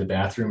and walk to the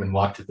bathroom and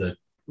walk to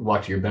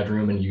your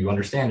bedroom, and you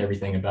understand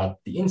everything about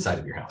the inside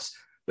of your house.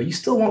 But you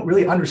still won't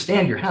really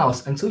understand your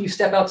house until you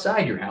step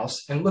outside your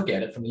house and look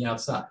at it from the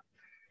outside.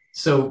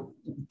 So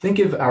think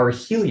of our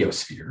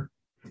heliosphere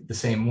the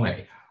same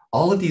way.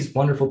 All of these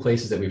wonderful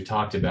places that we've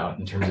talked about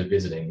in terms of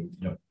visiting,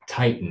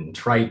 Titan,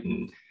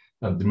 Triton,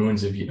 the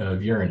moons of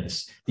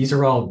Uranus, these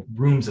are all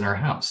rooms in our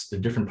house. They're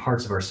different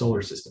parts of our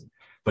solar system.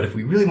 But if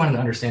we really wanted to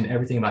understand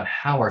everything about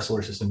how our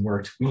solar system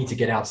worked, we need to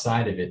get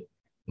outside of it,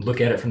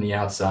 look at it from the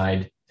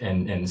outside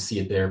and see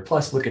it there,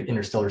 plus look at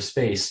interstellar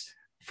space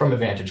from a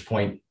vantage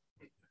point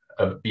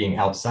of being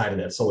outside of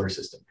that solar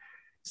system.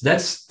 So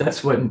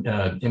that's what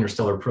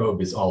Interstellar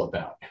Probe is all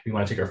about. We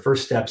want to take our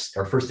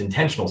first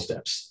intentional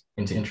steps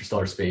into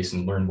interstellar space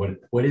and learn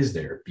what is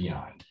there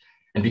beyond.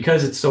 And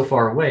because it's so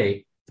far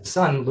away, the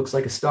sun looks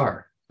like a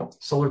star.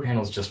 Solar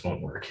panels just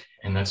won't work.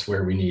 And that's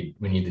where we need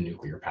the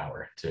nuclear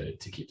power to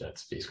keep that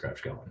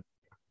spacecraft going.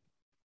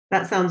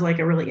 That sounds like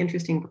a really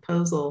interesting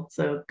proposal.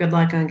 So good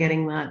luck on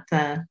getting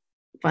that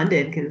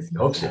funded, because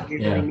hope so.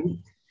 Yeah. Really neat.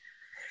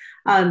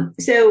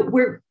 So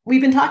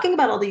we've been talking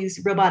about all these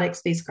robotic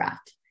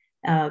spacecraft.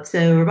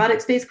 So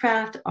robotic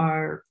spacecraft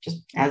are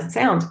just, as it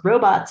sounds,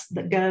 robots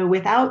that go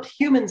without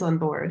humans on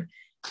board.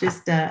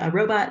 Just a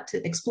robot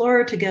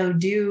explorer to go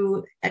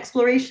do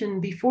exploration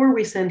before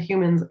we send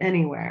humans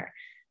anywhere.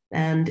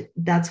 And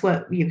that's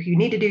what you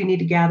need to do. You need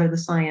to gather the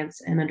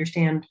science and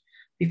understand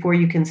before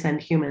you can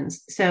send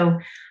humans. So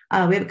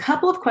we have a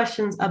couple of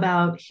questions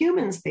about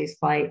human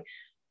spaceflight.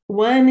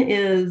 One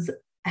is,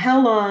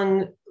 how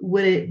long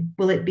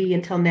will it be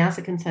until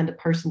NASA can send a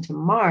person to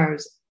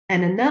Mars?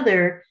 And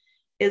another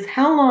is,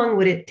 how long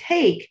would it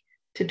take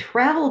to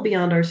travel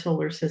beyond our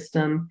solar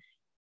system?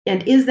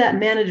 And is that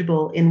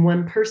manageable in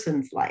one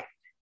person's life?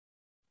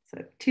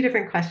 So two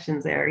different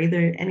questions there.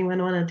 Either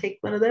anyone want to take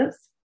one of those?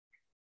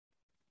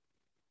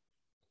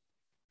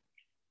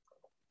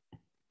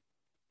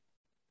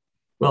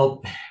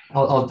 Well,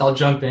 I'll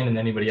jump in, and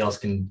anybody else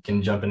can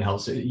jump in and help.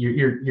 So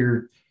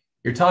you're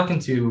talking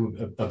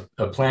to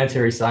a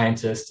planetary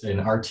scientist, an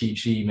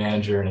RTG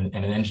manager, and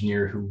an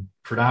engineer who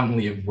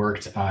predominantly have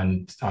worked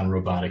on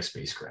robotic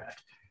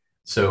spacecraft.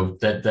 So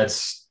that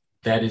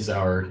is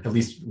at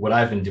least what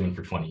I've been doing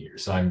for 20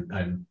 years. So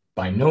I'm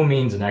by no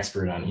means an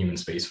expert on human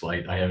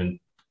spaceflight. I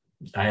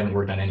haven't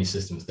worked on any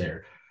systems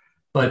there,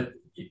 but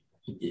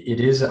it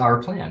is our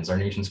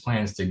nation's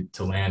plans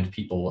to land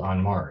people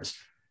on Mars.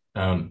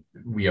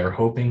 We are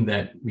hoping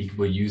that we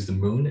will use the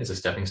moon as a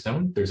stepping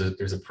stone. There's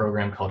a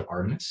program called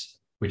Artemis,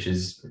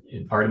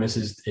 Artemis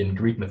is in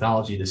Greek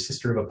mythology the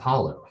sister of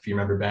Apollo. If you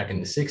remember back in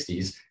the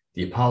 60s,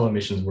 the Apollo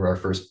missions were our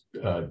first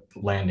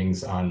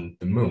landings on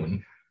the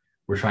moon.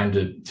 We're trying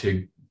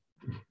to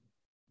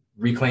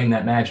reclaim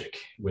that magic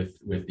with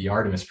the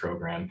Artemis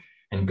program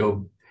and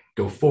go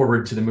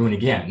forward to the moon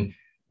again,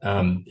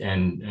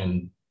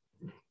 and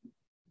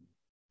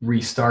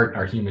restart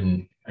our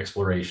human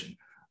exploration.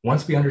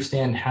 Once we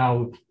understand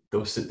how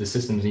the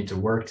systems need to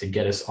work to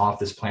get us off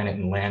this planet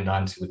and land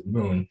onto the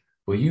moon,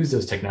 we'll use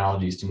those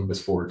technologies to move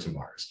us forward to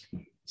Mars.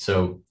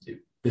 So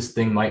this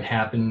thing might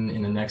happen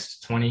in the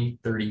next 20,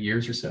 30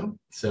 years or so.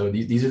 So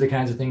these are the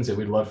kinds of things that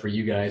we'd love for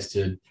you guys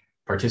to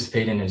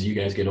participate in as you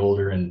guys get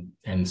older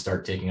and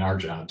start taking our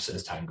jobs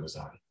as time goes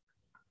on.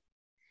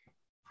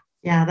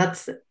 Yeah,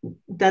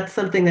 that's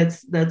something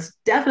that's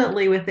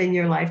definitely within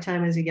your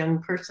lifetime as a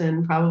young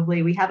person.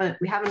 Probably we haven't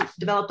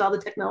developed all the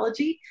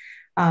technology.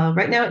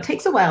 Right now, it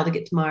takes a while to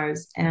get to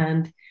Mars,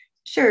 and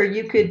sure,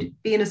 you could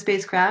be in a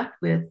spacecraft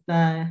with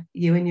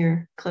you and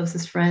your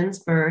closest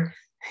friends for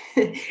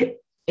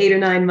 8 or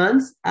 9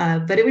 months,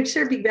 but it would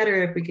sure be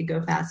better if we could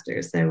go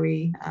faster. So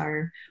we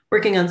are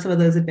working on some of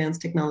those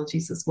advanced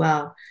technologies as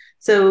well.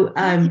 So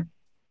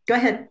go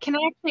ahead. Can I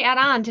actually add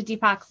on to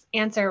Deepak's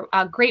answer?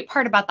 A great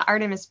part about the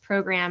Artemis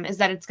program is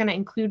that it's going to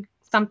include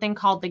something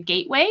called the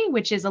Gateway,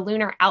 which is a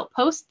lunar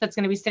outpost that's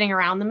going to be sitting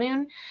around the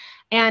moon.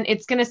 And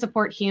it's going to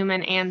support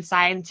human and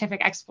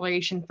scientific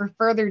exploration for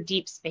further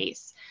deep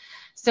space.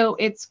 So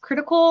it's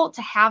critical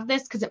to have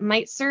this because it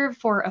might serve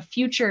for a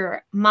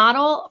future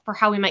model for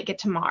how we might get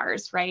to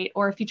Mars, right?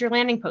 Or a future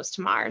landing post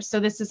to Mars. So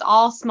this is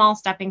all small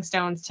stepping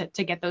stones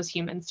to get those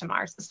humans to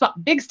Mars. It's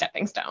not big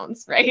stepping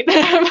stones, right?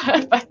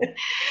 But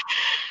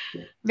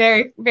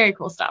very, very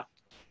cool stuff.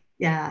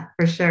 Yeah,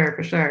 for sure,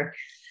 for sure.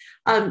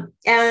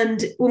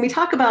 And when we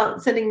talk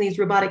about sending these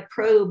robotic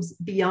probes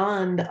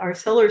beyond our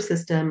solar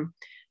system,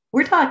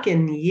 we're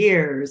talking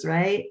years,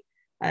 right?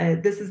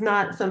 This is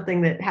not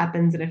something that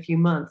happens in a few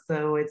months.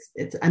 So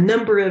it's a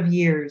number of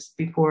years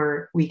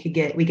before we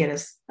get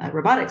a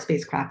robotic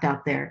spacecraft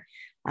out there.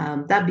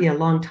 That'd be a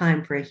long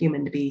time for a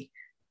human to be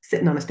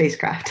sitting on a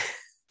spacecraft.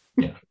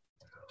 Yeah.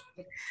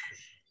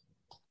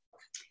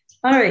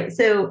 All right,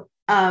 so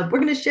we're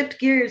going to shift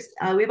gears.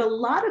 We have a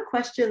lot of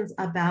questions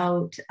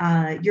about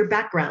your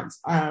backgrounds,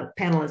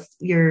 panelists,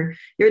 your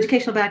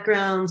educational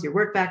backgrounds, your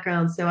work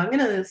backgrounds. So I'm going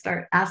to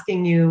start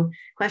asking you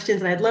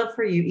questions, and I'd love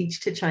for you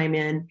each to chime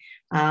in.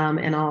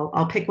 And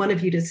I'll pick one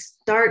of you to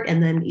start,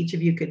 and then each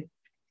of you could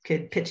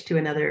pitch to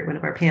one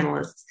of our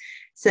panelists.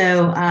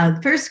 So the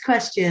first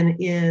question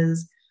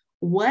is,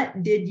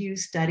 what did you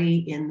study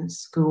in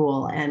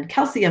school? And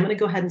Kelsey, I'm going to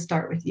go ahead and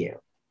start with you.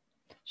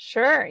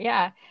 Sure,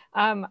 yeah.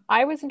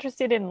 I was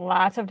interested in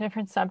lots of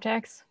different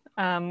subjects.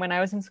 When I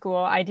was in school,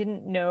 I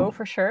didn't know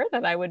for sure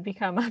that I would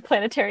become a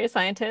planetary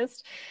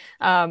scientist.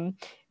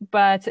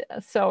 But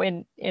so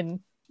in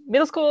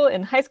middle school,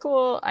 in high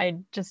school, I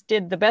just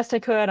did the best I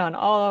could on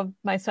all of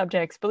my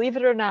subjects. Believe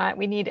it or not,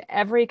 we need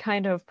every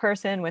kind of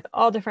person with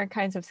all different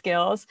kinds of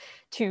skills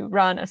to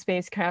run a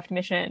spacecraft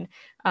mission.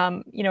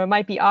 It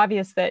might be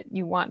obvious that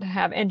you want to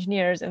have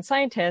engineers and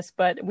scientists,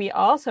 but we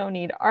also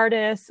need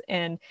artists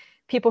and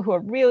people who are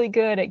really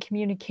good at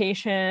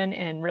communication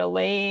and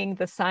relaying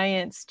the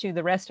science to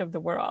the rest of the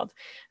world.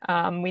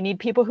 We need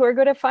people who are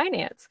good at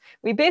finance.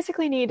 We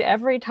basically need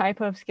every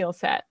type of skill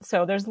set.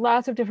 So there's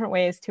lots of different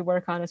ways to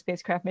work on a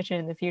spacecraft mission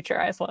in the future.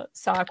 I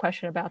saw a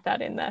question about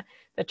that in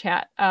the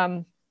chat.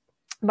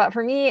 But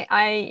for me,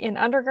 in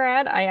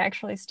undergrad, I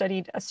actually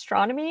studied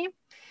astronomy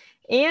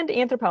and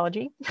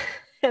anthropology.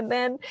 And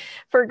then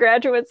for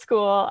graduate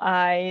school,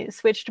 I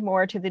switched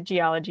more to the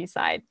geology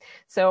side.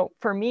 So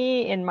for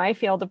me, in my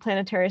field of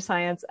planetary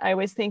science, I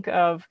always think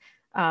of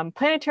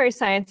planetary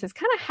science as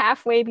kind of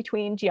halfway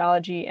between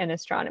geology and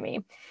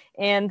astronomy.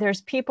 And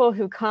there's people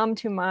who come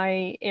to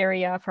my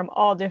area from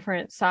all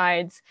different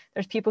sides.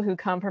 There's people who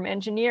come from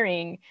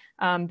engineering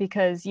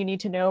because you need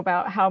to know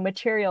about how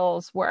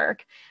materials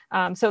work.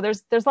 So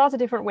there's lots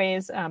of different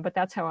ways, but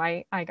that's how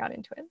I got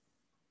into it.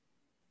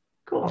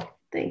 Cool,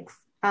 thanks.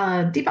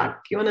 Deepak,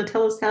 you want to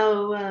tell us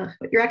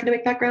what your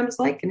academic background is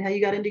like and how you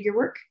got into your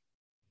work?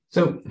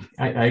 So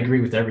I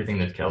agree with everything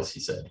that Kelsey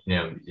said.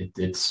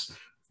 It's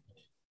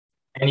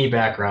any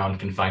background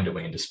can find a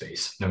way into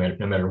space. No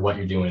matter what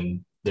you're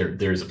doing,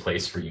 there's a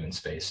place for you in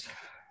space.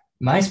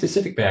 My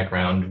specific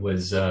background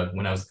was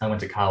when I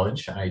went to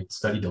college, I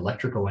studied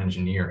electrical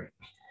engineering,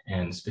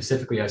 and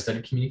specifically I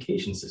studied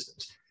communication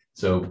systems.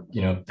 So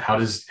how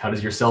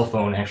does your cell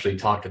phone actually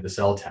talk to the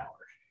cell tower?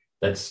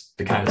 That's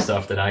the kind of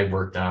stuff that I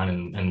worked on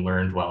and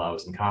learned while I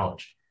was in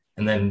college.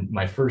 And then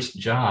my first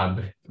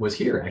job was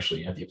here,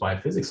 actually, at the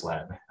Applied Physics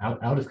Lab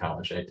out of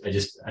college. I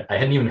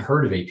hadn't even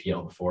heard of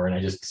APL before, and I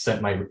just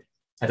sent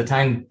at the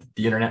time,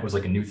 the internet was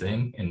like a new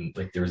thing, and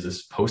like there was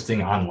this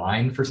posting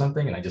online for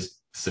something, and I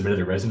just submitted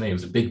a resume. It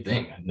was a big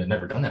thing. I'd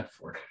never done that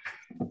before.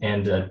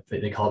 And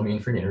they called me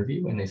in for an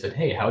interview, and they said,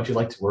 "Hey, how would you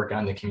like to work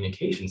on the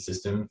communication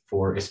system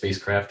for a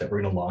spacecraft that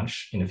we're going to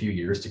launch in a few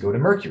years to go to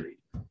Mercury?"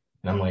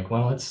 And I'm like,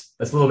 well, that's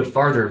a little bit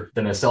farther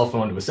than a cell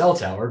phone to a cell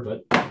tower,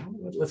 but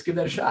let's give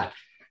that a shot.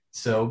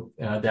 So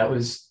that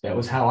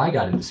was how I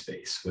got into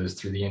space, was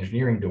through the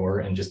engineering door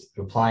and just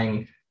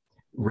applying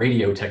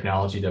radio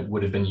technology that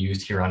would have been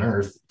used here on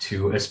Earth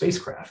to a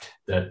spacecraft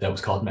that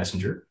was called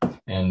Messenger.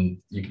 And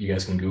you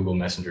guys can Google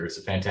Messenger. It's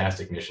a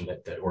fantastic mission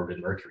that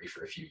orbited Mercury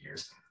for a few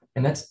years.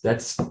 And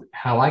that's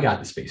how I got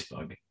the space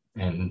bug.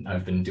 And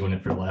I've been doing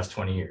it for the last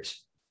 20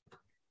 years.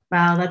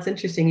 Wow, that's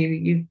interesting.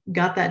 You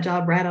got that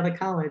job right out of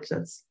college.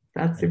 That's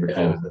super cool.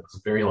 I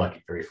was very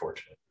lucky, very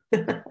fortunate.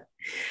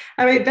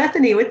 All right,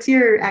 Bethany, what's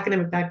your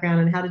academic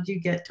background and how did you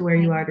get to where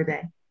you are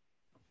today?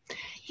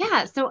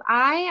 Yeah, so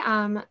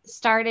I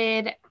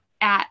started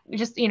at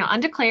just,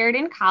 undeclared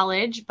in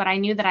college, but I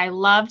knew that I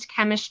loved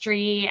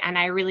chemistry and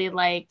I really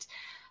liked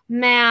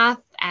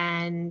math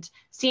and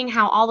seeing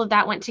how all of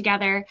that went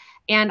together.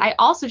 And I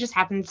also just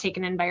happened to take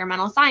an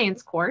environmental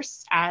science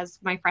course as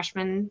my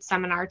freshman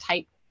seminar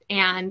type.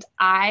 And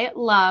I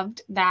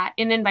loved that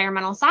in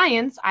environmental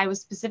science, I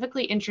was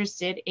specifically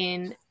interested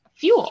in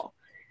fuel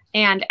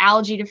and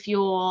algae to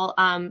fuel,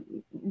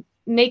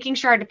 making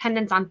sure our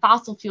dependence on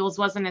fossil fuels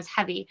wasn't as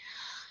heavy.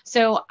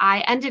 So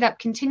I ended up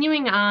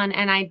continuing on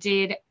and I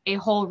did a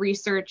whole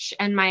research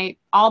and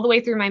all the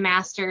way through my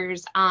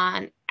master's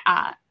on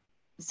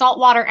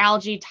saltwater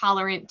algae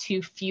tolerant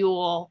to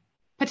fuel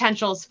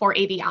potentials for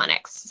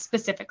avionics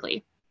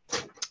specifically.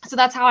 So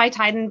that's how I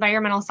tied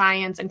environmental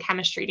science and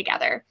chemistry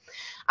together.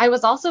 I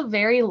was also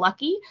very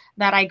lucky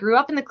that I grew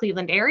up in the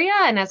Cleveland area,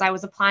 and as I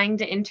was applying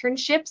to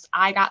internships,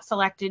 I got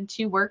selected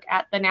to work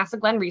at the NASA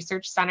Glenn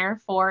Research Center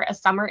for a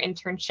summer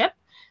internship.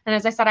 And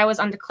as I said, I was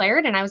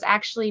undeclared, and I was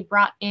actually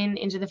brought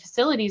into the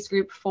facilities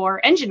group for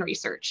engine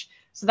research.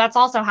 So that's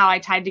also how I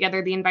tied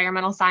together the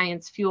environmental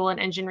science, fuel, and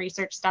engine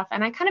research stuff,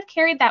 and I kind of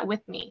carried that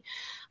with me.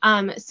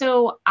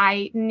 So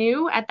I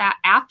knew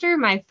after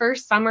my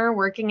first summer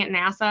working at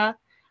NASA,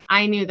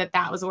 I knew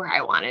that was where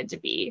I wanted to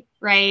be,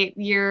 right?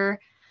 You're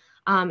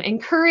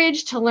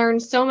encouraged to learn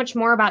so much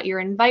more about your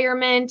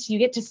environment. You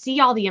get to see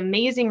all the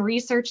amazing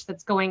research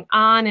that's going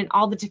on in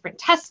all the different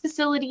test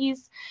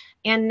facilities.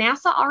 And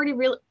NASA already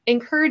really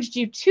encouraged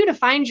you to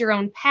find your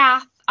own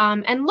path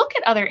and look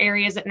at other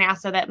areas at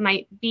NASA that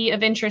might be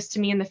of interest to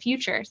me in the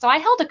future. So I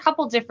held a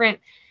couple different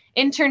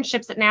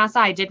internships at NASA.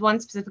 I did one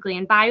specifically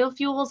in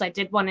biofuels. I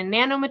did one in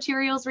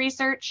nanomaterials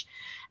research.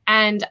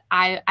 And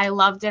I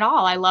loved it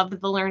all. I loved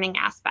the learning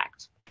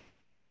aspect.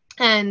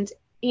 And,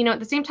 at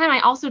the same time, I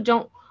also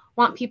don't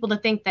want people to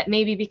think that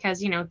maybe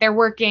because, they're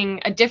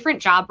working a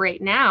different job right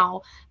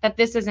now, that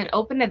this isn't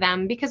open to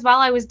them. Because while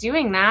I was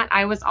doing that,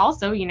 I was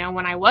also,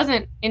 when I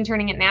wasn't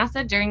interning at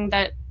NASA during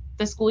the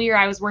school year,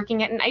 I was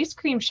working at an ice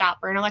cream shop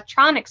or an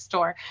electronics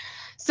store.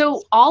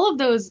 So all of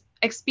those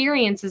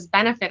experiences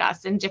benefit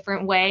us in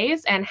different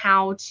ways and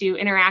how to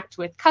interact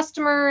with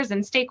customers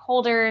and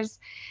stakeholders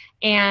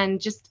and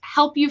just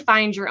help you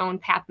find your own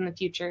path in the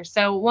future.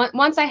 So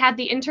once I had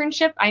the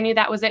internship, I knew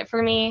that was it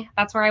for me.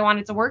 That's where I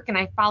wanted to work, and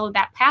I followed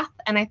that path.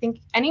 And I think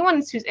anyone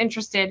who's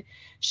interested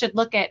should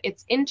look at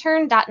it's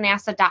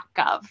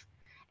intern.nasa.gov,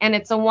 and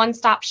it's a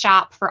one-stop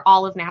shop for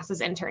all of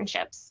NASA's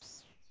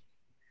internships.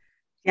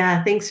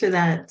 Yeah, thanks for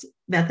that,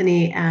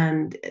 Bethany.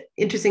 And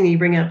interesting that you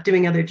bring up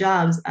doing other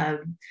jobs.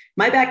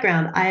 My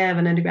background, I have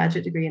an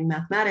undergraduate degree in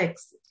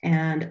mathematics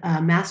and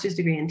a master's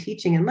degree in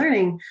teaching and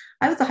learning.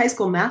 I was a high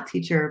school math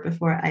teacher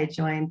before I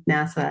joined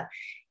NASA,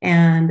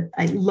 and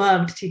I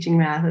loved teaching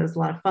math. It was a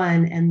lot of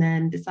fun, and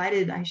then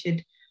decided I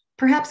should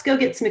perhaps go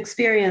get some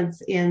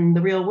experience in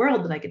the real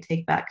world that I could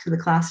take back to the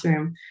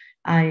classroom.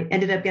 I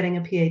ended up getting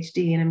a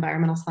PhD in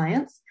environmental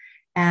science,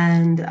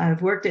 and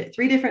I've worked at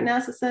 3 different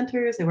NASA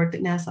centers. I worked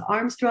at NASA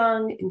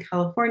Armstrong in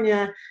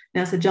California,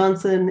 NASA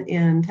Johnson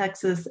in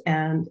Texas,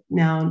 and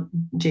now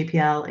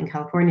JPL in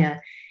California.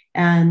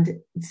 And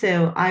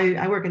so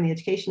I work in the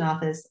education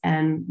office,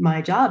 and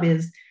my job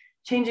is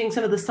changing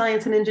some of the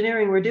science and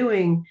engineering we're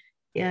doing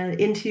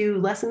into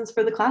lessons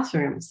for the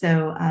classroom.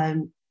 So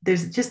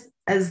there's just,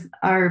 as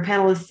our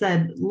panelists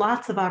said,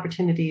 lots of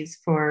opportunities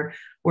for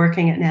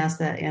working at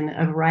NASA in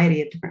a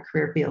variety of different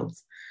career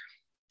fields.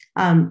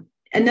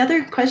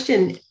 Another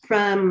question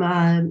from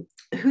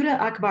Huda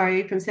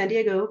Akbari from San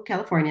Diego,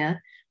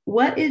 California.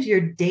 What is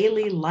your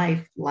daily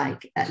life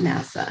like at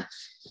NASA?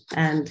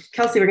 And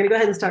Kelsey, we're going to go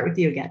ahead and start with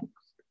you again.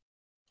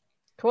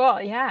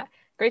 Cool. Yeah.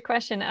 Great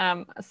question.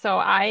 So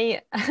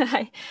I,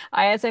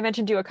 as I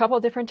mentioned, do a couple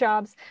of different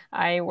jobs.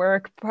 I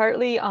work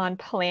partly on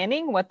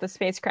planning what the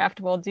spacecraft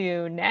will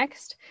do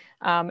next.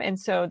 And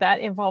so that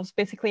involves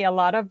basically a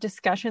lot of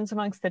discussions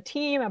amongst the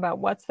team about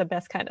what's the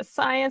best kind of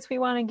science we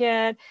want to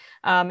get.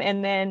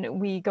 And then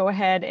we go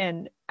ahead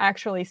and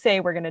actually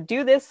say we're going to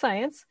do this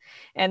science.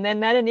 And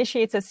then that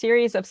initiates a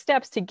series of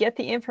steps to get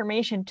the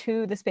information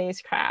to the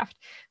spacecraft.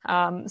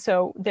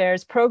 So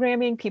there's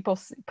programming. People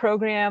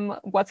program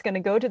what's going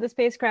to go to the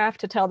spacecraft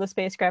to tell the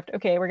spacecraft,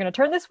 okay, we're going to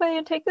turn this way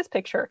and take this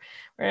picture.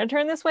 We're going to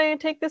turn this way and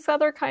take this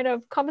other kind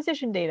of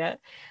composition data.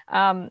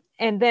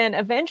 And then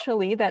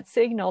eventually that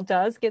signal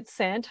does get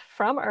sent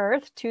from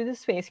Earth to the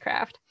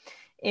spacecraft.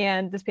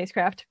 And the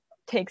spacecraft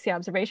takes the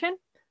observation,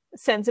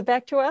 sends it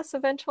back to us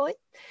eventually.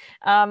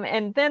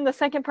 And then the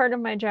second part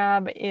of my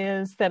job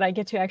is that I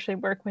get to actually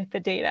work with the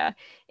data.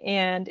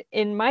 And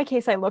in my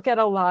case, I look at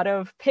a lot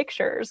of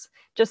pictures,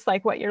 just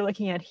like what you're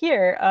looking at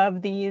here,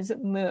 of these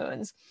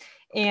moons.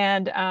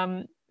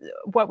 And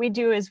what we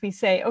do is we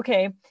say,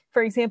 okay,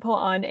 for example,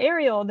 on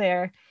Ariel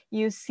there,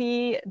 you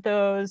see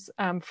those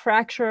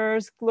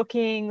fractures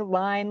looking,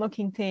 line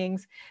looking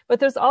things, but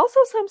there's also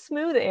some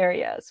smooth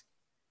areas.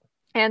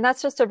 And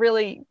that's just a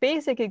really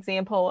basic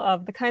example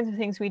of the kinds of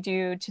things we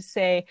do to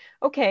say,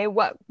 okay,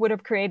 what would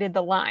have created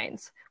the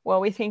lines? Well,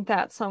 we think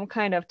that's some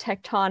kind of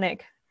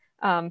tectonic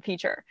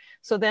feature.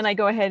 So then I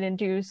go ahead and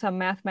do some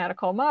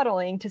mathematical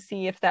modeling to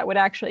see if that would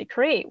actually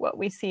create what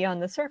we see on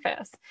the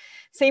surface.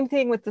 Same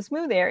thing with the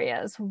smooth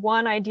areas.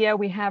 One idea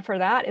we have for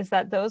that is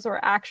that those are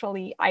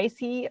actually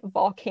icy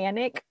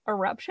volcanic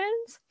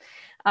eruptions.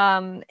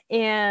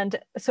 And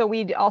so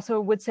we also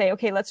would say,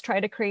 okay, let's try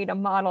to create a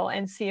model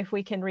and see if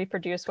we can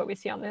reproduce what we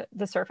see on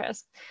the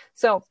surface.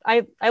 So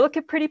I look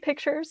at pretty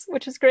pictures,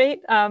 which is great,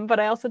 but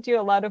I also do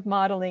a lot of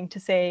modeling to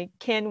say,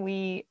 can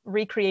we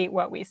recreate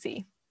what we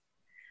see?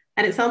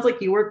 And it sounds like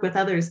you work with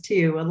others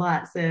too a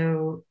lot.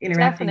 So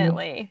interacting.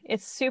 Definitely.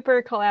 It's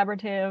super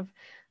collaborative.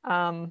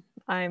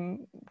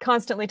 I'm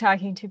constantly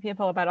talking to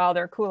people about all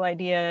their cool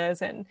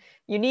ideas, and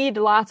you need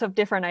lots of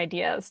different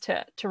ideas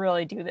to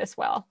really do this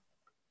well.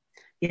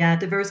 Yeah,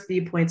 diverse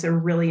viewpoints are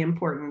really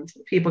important.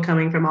 People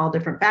coming from all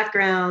different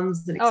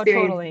backgrounds and experiences.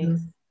 Oh, totally.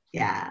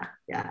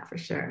 Yeah, for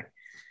sure.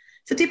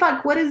 So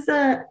Deepak, what does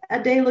a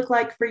day look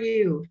like for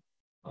you?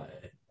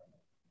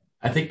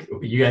 I think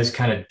you guys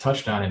kind of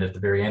touched on it at the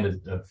very end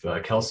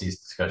of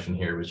Kelsey's discussion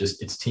here, was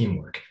just it's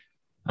teamwork.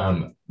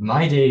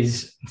 My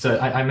days, so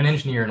I'm an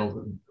engineer,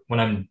 and when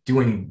I'm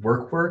doing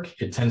work,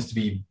 it tends to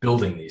be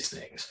building these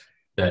things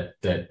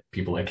that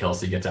people like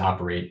Kelsey get to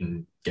operate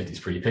and get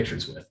these pretty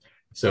pictures with.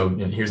 So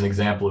here's an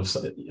example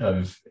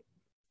of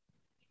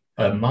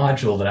a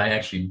module that I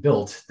actually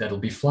built that'll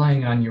be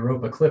flying on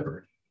Europa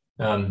Clipper.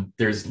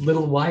 There's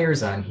little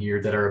wires on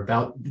here that are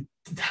about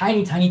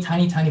tiny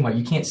wire.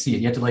 You can't see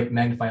it. You have to like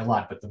magnify a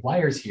lot, but the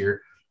wires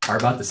here are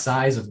about the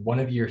size of one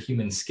of your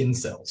human skin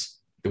cells,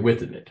 the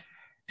width of it.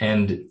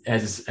 And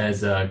as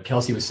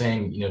Kelsey was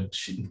saying,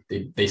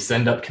 they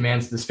send up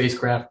commands to the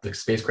spacecraft. The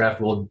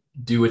spacecraft will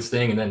do its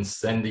thing and then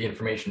send the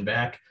information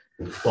back.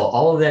 Well,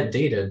 all of that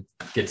data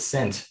gets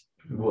sent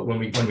when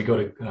we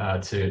go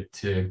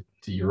to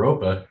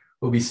Europa.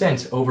 Will be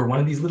sent over one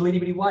of these little itty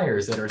bitty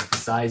wires that are the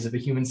size of a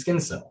human skin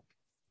cell.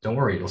 Don't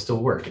worry, it'll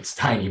still work. It's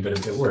tiny,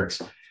 but it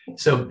works.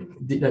 So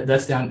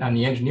that's down on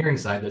the engineering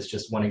side. That's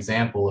just one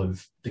example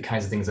of the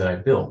kinds of things that I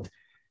build.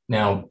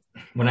 Now,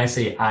 when I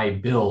say I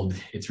build,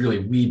 it's really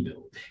we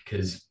build,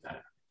 because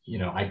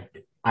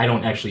I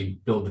don't actually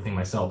build the thing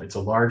myself. It's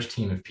a large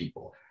team of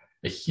people,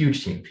 a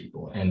huge team of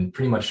people, and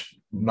pretty much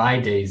my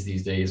days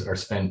these days are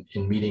spent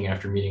in meeting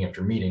after meeting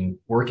after meeting,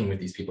 working with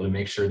these people to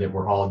make sure that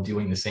we're all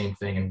doing the same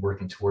thing and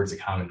working towards a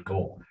common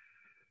goal.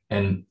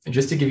 And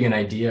just to give you an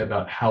idea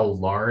about how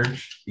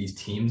large these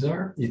teams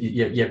are,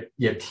 you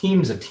have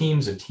teams of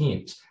teams of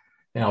teams.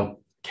 Now,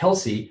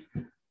 Kelsey,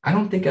 I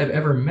don't think I've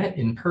ever met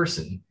in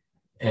person,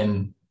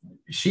 and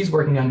she's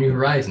working on New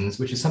Horizons,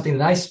 which is something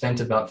that I spent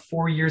about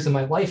 4 years of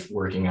my life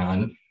working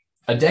on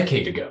a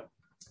decade ago.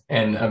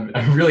 And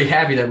I'm really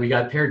happy that we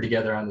got paired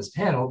together on this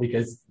panel,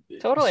 because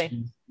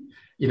totally,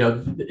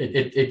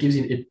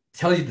 it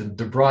tells you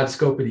the broad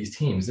scope of these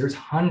teams. There's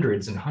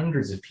hundreds and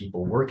hundreds of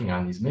people working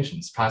on these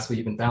missions, possibly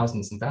even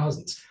thousands and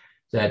thousands,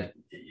 that,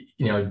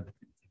 you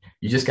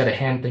just got to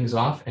hand things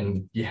off,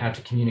 and you have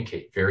to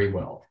communicate very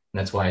well. And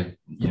that's why,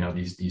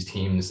 these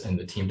teams and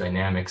the team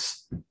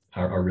dynamics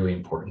are really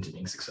important to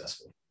being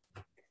successful.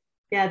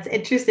 Yeah, it's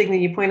interesting that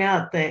you point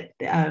out that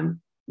a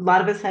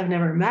lot of us have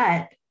never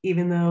met,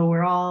 even though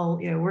we're all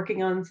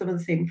working on some of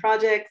the same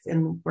projects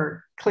and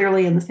we're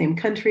clearly in the same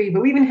country,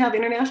 but we even have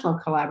international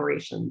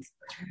collaborations.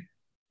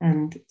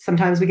 And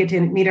sometimes we get to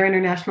meet our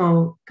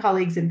international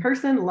colleagues in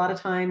person. A lot of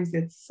times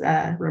it's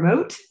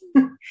remote,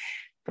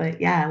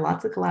 but yeah,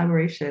 lots of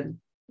collaboration.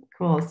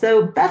 Cool.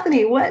 So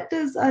Bethany, what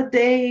does a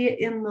day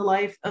in the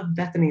life of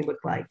Bethany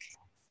look like?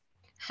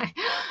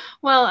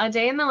 Well, a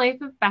day in the life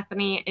of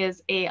Bethany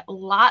is a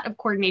lot of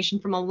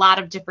coordination from a lot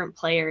of different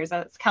players,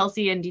 as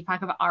Kelsey and Deepak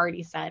have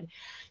already said.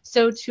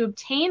 So to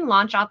obtain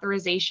launch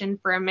authorization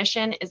for a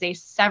mission is a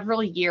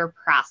several-year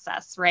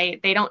process,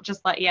 right? They don't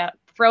just let you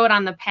throw it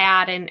on the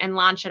pad and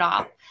launch it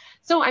off.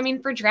 So,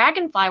 for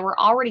Dragonfly, we're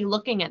already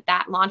looking at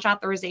that launch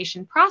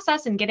authorization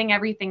process and getting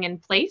everything in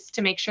place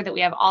to make sure that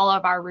we have all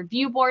of our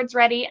review boards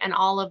ready and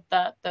all of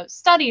the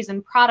studies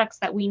and products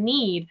that we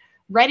need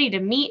ready to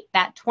meet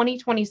that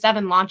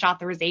 2027 launch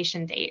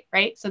authorization date,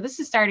 right? So this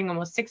is starting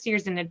almost 6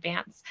 years in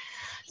advance.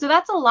 So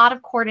that's a lot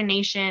of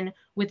coordination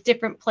with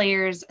different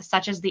players,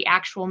 such as the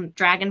actual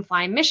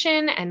Dragonfly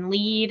mission and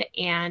lead,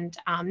 and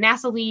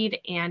NASA lead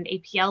and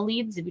APL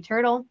lead, Zibby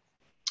Turtle,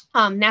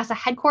 NASA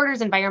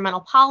headquarters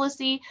environmental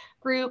policy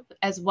group,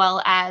 as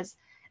well as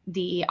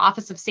the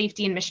Office of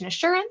Safety and Mission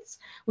Assurance.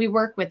 We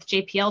work with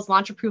JPL's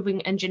Launch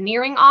Approving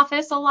Engineering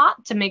Office a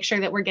lot to make sure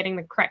that we're getting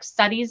the correct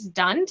studies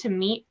done to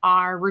meet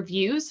our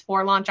reviews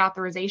for launch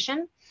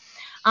authorization.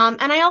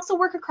 And I also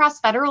work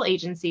across federal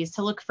agencies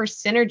to look for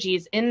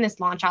synergies in this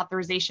launch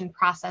authorization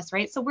process,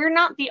 right? So we're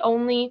not the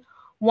only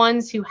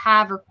ones who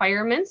have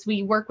requirements.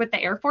 We work with the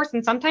Air Force,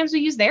 and sometimes we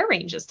use their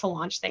ranges to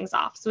launch things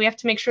off. So we have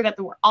to make sure that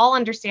we're all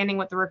understanding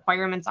what the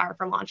requirements are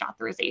for launch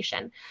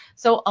authorization.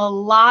 So a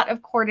lot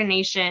of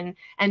coordination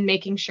and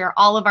making sure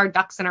all of our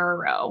ducks in a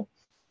row.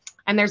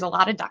 And there's a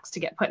lot of ducks to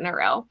get put in a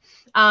row.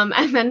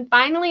 And then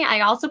finally,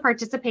 I also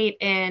participate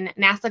in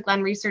NASA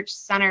Glenn Research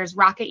Center's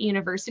Rocket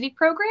University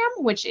program,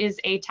 which is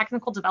a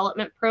technical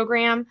development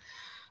program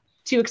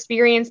to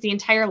experience the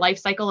entire life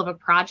cycle of a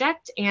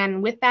project.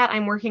 And with that,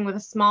 I'm working with a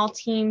small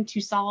team to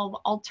solve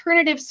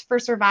alternatives for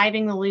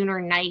surviving the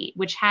lunar night,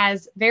 which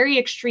has very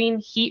extreme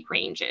heat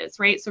ranges,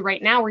 right? So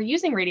right now we're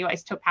using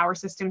radioisotope power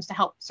systems to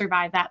help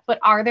survive that, but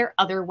are there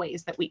other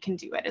ways that we can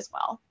do it as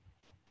well?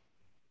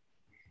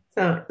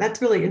 So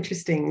that's really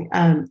interesting.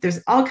 There's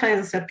all kinds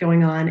of stuff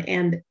going on.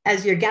 And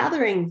as you're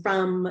gathering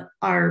from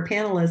our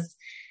panelists,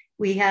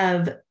 we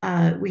have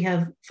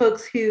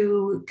folks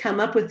who come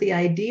up with the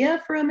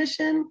idea for a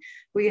mission.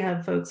 We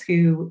have folks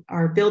who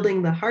are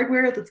building the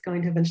hardware that's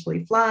going to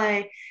eventually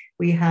fly.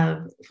 We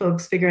have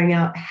folks figuring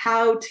out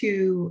how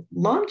to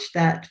launch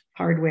that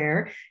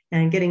hardware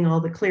and getting all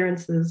the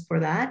clearances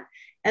for that.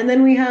 And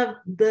then we have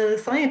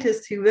the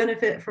scientists who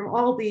benefit from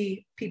all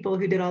the people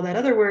who did all that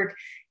other work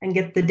and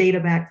get the data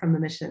back from the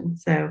mission.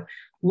 So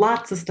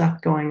lots of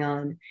stuff going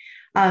on.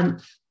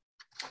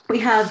 We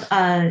have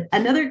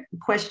another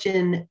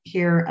question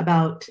here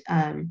about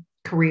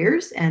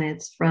careers, and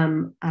it's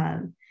from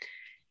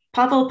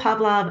Pavel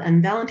Pavlov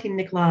and Valentin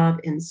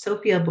Nikolov in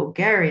Sofia,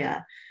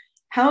 Bulgaria.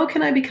 How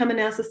can I become a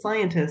NASA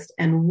scientist,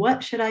 and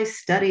what should I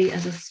study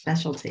as a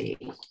specialty?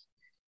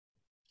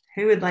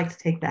 Who would like to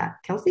take that?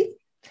 Kelsey?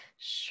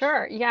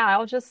 Sure. Yeah,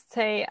 I'll just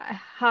say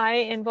hi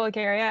in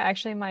Bulgaria.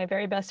 Actually, my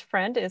very best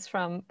friend is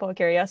from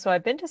Bulgaria, so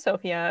I've been to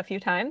Sofia a few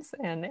times,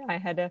 and I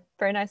had a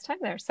very nice time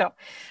there. So,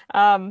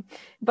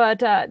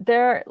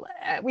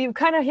 we've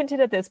kind of hinted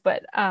at this,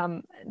 but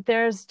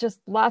there's just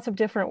lots of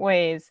different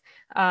ways.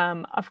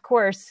 Of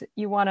course,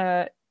 you want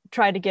to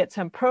try to get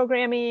some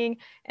programming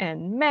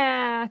and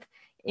math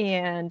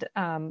and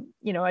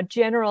a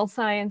general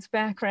science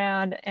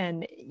background,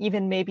 and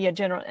even maybe a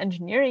general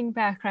engineering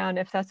background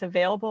if that's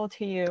available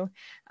to you.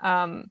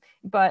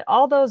 But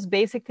all those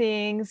basic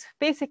things,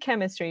 basic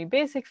chemistry,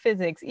 basic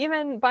physics,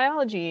 even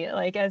biology,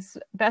 like as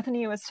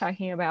Bethany was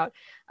talking about,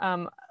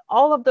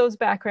 all of those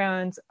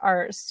backgrounds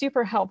are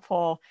super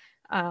helpful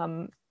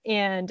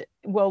and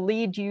will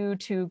lead you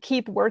to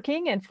keep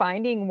working and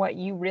finding what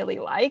you really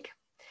like.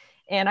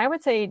 And I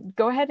would say,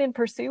 go ahead and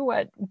pursue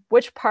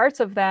which parts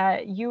of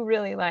that you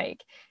really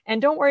like.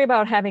 And don't worry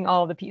about having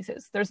all of the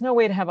pieces. There's no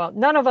way to have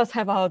none of us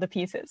have all of the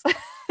pieces.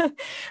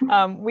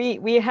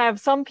 We have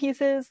some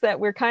pieces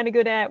that we're kind of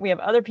good at. We have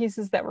other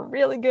pieces that we're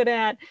really good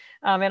at.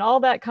 And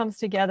all that comes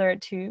together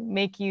to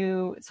make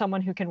you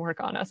someone who can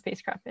work on a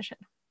spacecraft mission.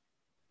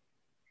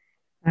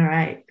 All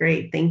right,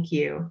 great, thank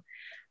you.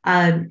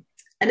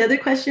 Another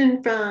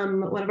question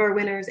from one of our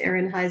winners,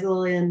 Erin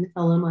Heisel in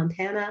Hello,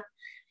 Montana.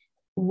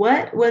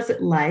 What was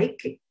it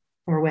like,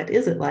 or what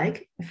is it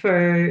like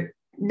for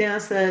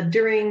NASA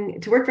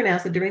to work for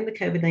NASA during the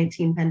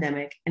COVID-19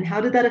 pandemic, and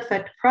how did that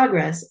affect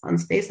progress on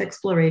space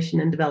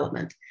exploration and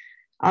development?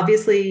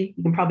 Obviously,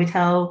 you can probably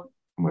tell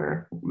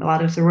a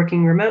lot of us are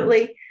working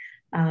remotely.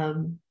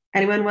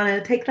 Anyone want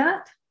to take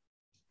that?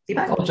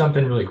 Deepak? I'll jump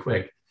in really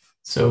quick.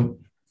 So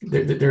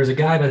there's a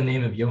guy by the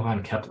name of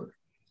Johann Kepler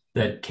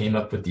that came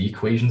up with the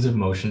equations of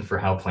motion for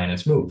how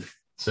planets move.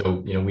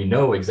 So, we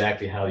know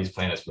exactly how these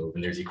planets move,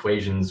 and there's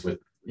equations with,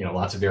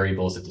 lots of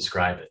variables that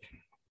describe it.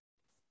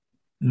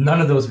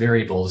 None of those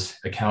variables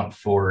account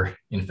for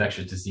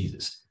infectious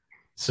diseases.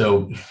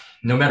 So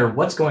no matter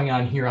what's going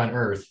on here on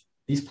Earth,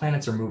 these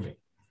planets are moving,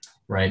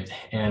 right?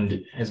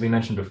 And as we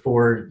mentioned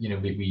before,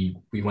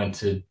 we went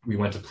to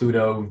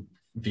Pluto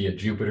via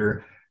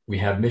Jupiter. We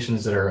have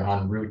missions that are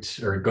en route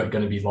or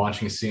going to be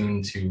launching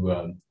soon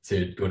to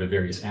go to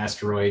various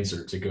asteroids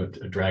or to go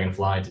to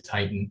Dragonfly, to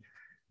Titan.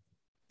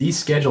 These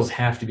schedules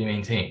have to be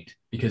maintained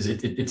because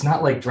it's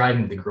not like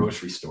driving to the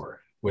grocery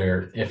store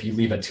where if you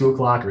leave at 2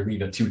 o'clock or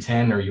leave at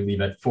 2:10 or you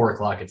leave at 4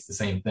 o'clock, it's the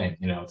same thing.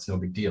 It's no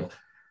big deal.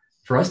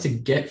 For us to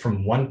get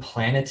from one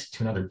planet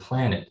to another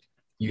planet,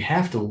 you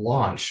have to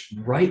launch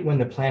right when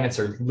the planets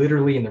are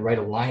literally in the right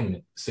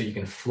alignment so you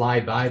can fly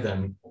by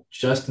them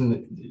just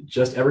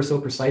ever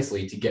so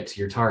precisely to get to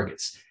your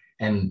targets.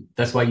 And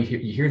that's why you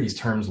hear these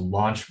terms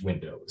launch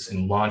windows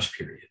and launch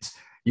periods.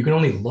 You can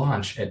only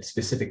launch at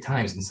specific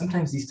times, and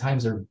sometimes these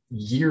times are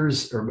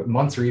years or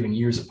months or even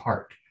years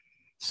apart.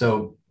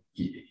 So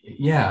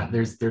yeah,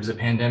 there's a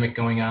pandemic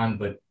going on,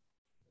 but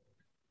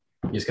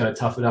you just got to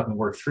tough it up and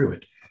work through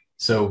it.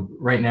 So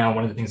right now,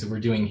 one of the things that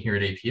we're doing here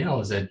at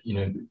APL is that,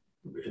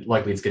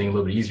 likely it's getting a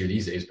little bit easier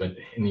these days, but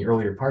in the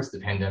earlier parts of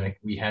the pandemic,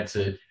 we had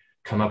to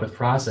come up with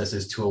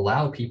processes to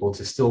allow people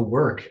to still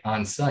work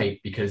on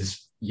site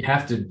because you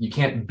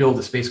can't build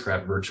a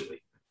spacecraft virtually.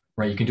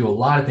 Right, you can do a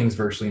lot of things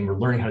virtually, and we're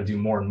learning how to do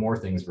more and more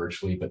things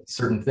virtually. But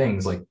certain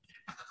things, like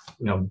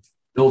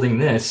building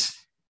this,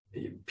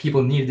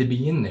 people needed to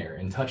be in there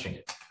and touching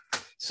it.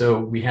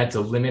 So we had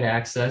to limit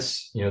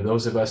access.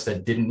 Those of us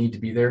that didn't need to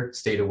be there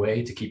stayed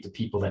away to keep the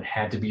people that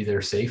had to be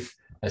there safe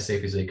as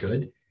they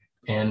could.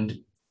 And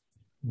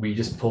we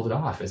just pulled it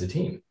off as a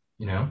team,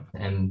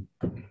 and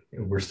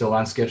we're still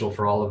on schedule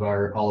for all of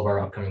our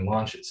upcoming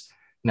launches.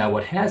 Now,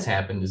 what has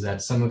happened is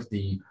that some of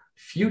the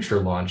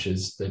future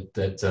launches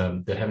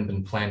that haven't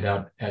been planned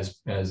out as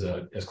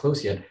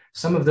close yet,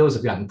 some of those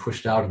have gotten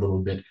pushed out a little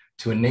bit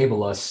to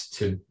enable us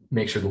to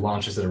make sure the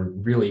launches that are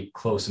really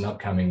close and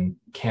upcoming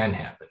can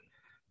happen.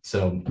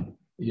 So,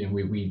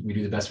 we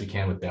do the best we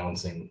can with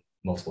balancing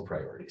multiple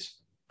priorities.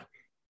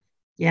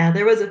 Yeah,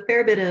 there was a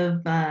fair bit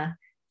of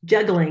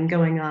juggling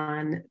going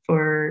on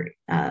for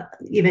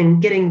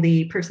even getting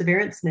the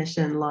Perseverance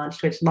mission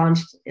launched, which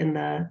launched in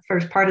the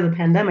first part of the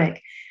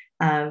pandemic.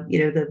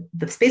 The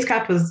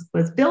spacecraft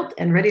was built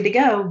and ready to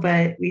go,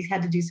 but we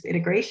had to do some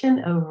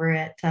integration over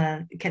at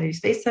Kennedy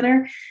Space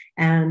Center,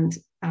 and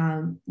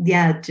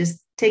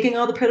just taking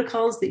all the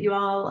protocols that you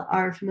all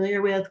are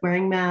familiar with,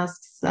 wearing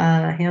masks,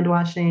 hand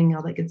washing,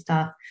 all that good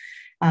stuff,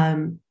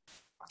 and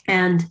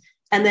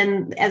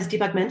then, as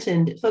Deepak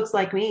mentioned, folks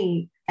like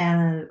me,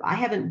 I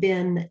haven't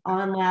been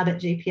on lab at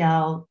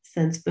JPL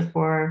since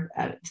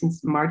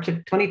March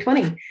of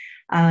 2020.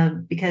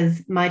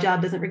 Because my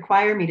job doesn't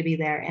require me to be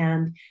there.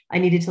 And I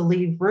needed to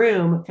leave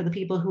room for the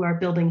people who are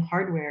building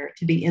hardware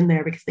to be in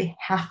there because they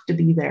have to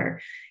be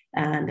there.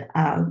 And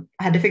I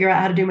had to figure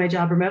out how to do my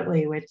job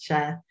remotely, which,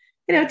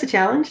 it's a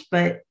challenge,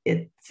 but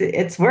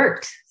it's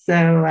worked.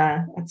 So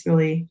that's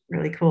really,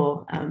 really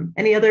cool.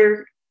 Any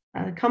other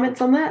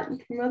comments on that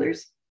from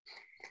others?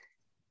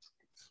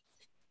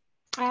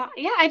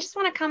 I just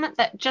want to comment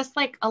that just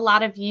like a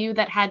lot of you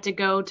that had to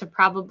go to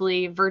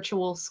probably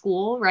virtual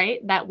school,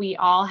 right, that we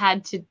all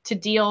had to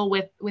deal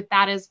with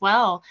that as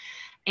well.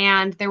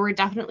 And there were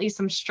definitely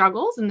some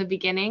struggles in the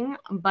beginning,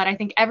 but I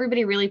think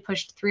everybody really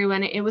pushed through.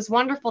 And it was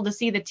wonderful to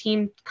see the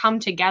team come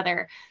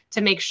together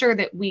to make sure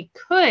that we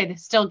could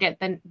still get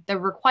the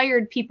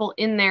required people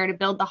in there to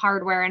build the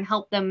hardware and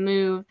help them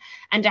move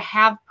and to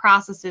have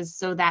processes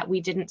so that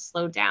we didn't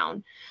slow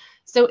down.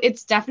 So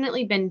it's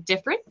definitely been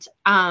different.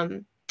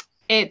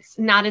 It's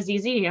not as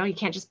easy, you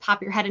can't just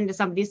pop your head into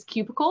somebody's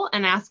cubicle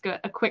and ask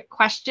a quick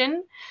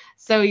question.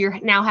 So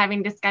you're now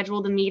having to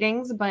schedule the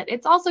meetings, but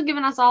it's also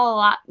given us all a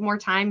lot more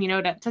time,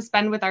 to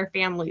spend with our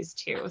families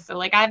too. So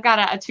like I've got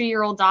a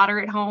 2-year-old daughter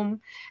at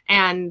home,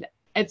 and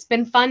it's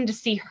been fun to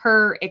see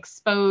her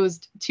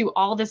exposed to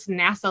all this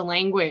NASA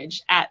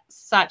language at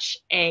such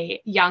a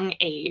young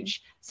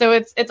age. So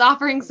it's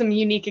offering some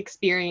unique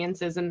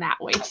experiences in that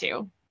way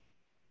too.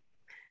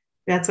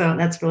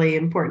 That's really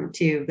important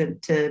too,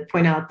 to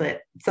point out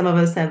that some of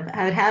us have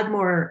had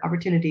more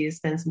opportunity to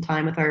spend some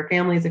time with our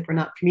families if we're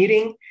not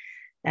commuting,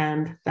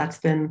 and that's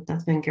been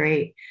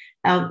great.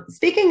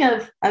 Speaking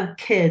of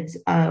kids,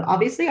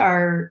 obviously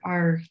our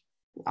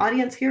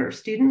audience here are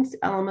students,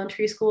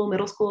 elementary school,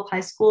 middle school,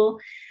 high school.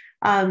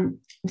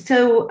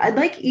 So I'd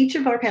like each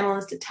of our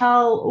panelists to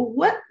tell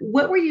what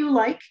were you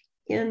like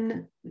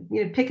in,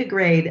 pick a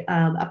grade,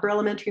 upper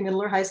elementary,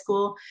 middle, or high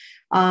school,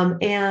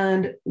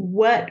 and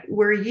what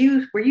were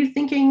you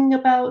thinking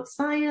about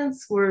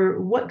science?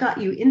 What got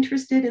you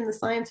interested in the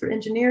science or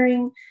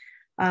engineering?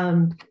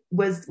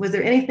 Was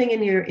there anything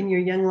in your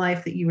young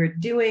life that you were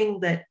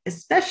doing that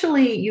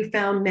especially you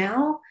found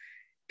now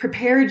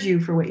prepared you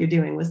for what you're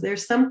doing? Was there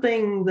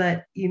something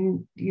that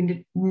you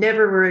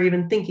never were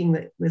even thinking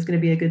that was going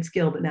to be a good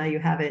skill, but now you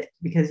have it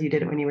because you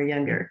did it when you were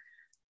younger?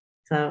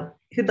 So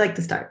who'd like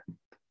to start?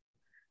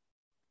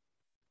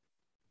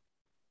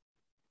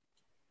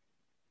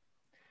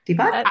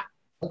 Deepak? I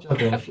was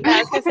going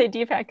to say,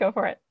 Deepak, go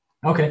for it.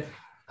 Okay.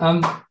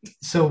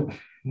 So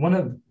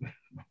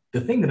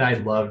the thing that I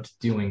loved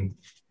doing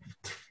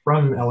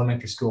from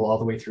elementary school all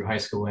the way through high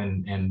school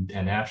and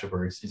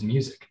afterwards is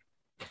music.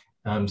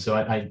 So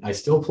I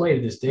still play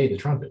to this day the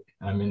trumpet.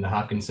 I'm in the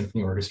Hopkins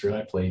Symphony Orchestra.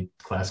 I play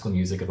classical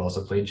music. I've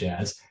also played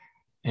jazz.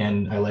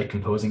 And I like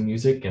composing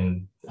music,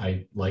 and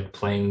I like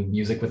playing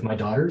music with my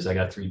daughters. I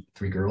got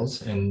three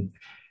girls. And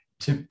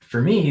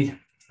for me,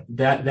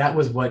 that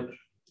was what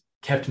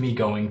kept me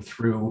going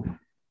through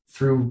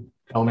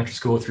elementary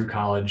school, through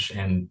college,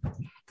 and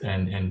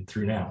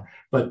through now.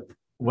 But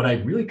what I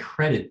really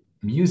credit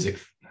music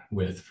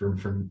with for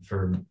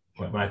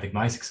what I think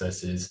my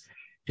success is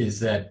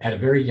that at a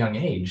very young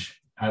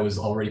age, I was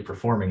already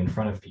performing in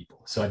front of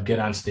people. So I'd get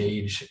on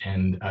stage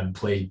and I'd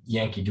play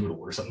Yankee Doodle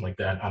or something like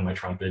that on my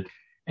trumpet.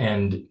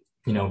 And,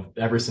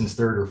 ever since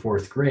 3rd or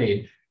 4th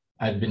grade,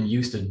 I'd been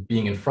used to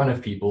being in front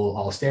of people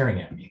all staring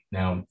at me.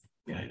 Now,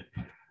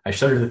 I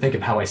shudder to think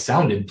of how I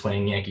sounded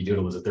playing Yankee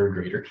Doodle as a 3rd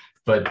grader,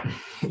 but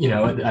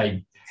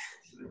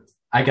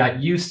I got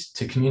used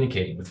to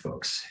communicating with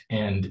folks.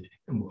 And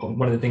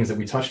one of the things that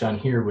we touched on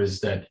here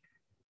was that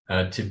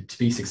to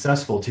be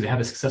successful, to have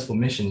a successful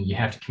mission, you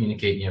have to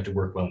communicate, and you have to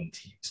work well in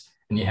teams,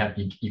 and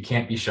you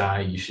can't be shy.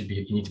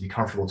 You need to be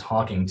comfortable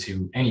talking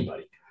to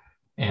anybody.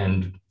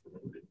 And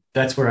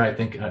that's where I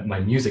think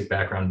my music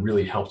background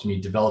really helped me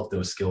develop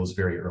those skills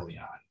very early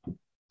on.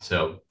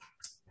 So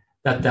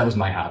that was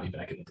my hobby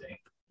back in the day.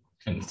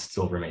 and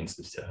still remains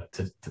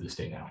to this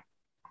day now.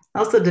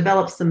 Also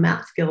develop some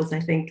math skills, I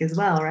think, as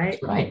well, right?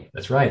 That's right.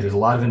 That's right. There's a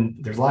lot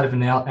of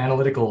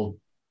analytical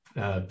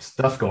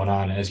stuff going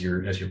on as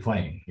you're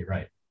playing. You're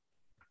right.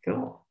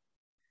 Cool.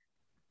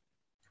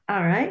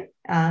 All right,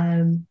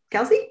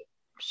 Kelsey.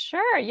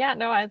 Sure. Yeah.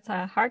 No, it's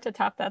hard to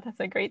top that. That's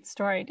a great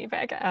story,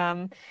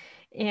 Deepak.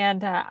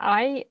 And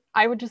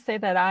I would just say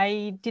that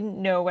I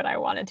didn't know what I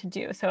wanted to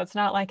do. So it's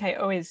not like I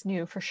always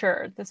knew for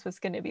sure this was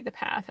going to be the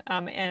path.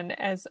 And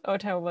as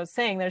Ota was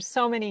saying, there's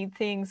so many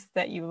things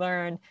that you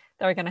learn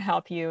that are going to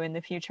help you in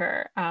the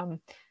future.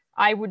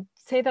 I would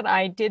say that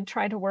I did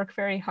try to work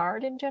very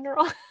hard in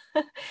general.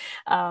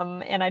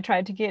 And I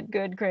tried to get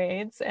good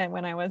grades and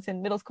when I was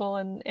in middle school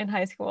and in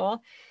high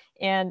school.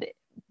 And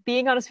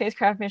being on a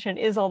spacecraft mission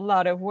is a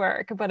lot of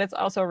work, but it's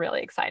also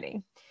really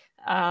exciting.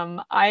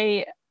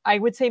 I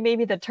would say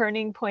maybe the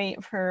turning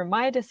point for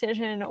my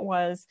decision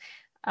was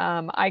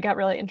I got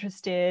really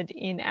interested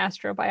in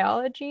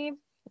astrobiology.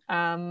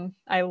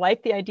 I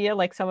like the idea,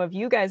 like some of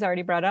you guys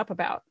already brought up,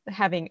 about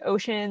having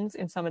oceans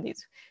in some of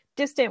these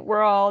distant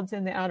worlds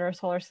in the outer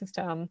solar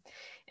system.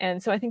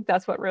 And so I think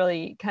that's what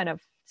really kind of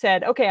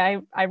said,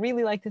 okay, I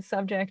really like this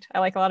subject. I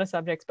like a lot of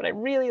subjects, but I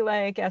really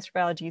like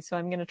astrobiology, so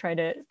I'm going to try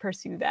to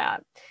pursue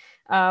that.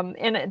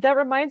 And that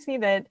reminds me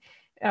that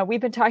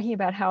we've been talking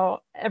about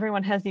how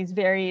everyone has these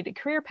varied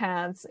career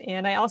paths,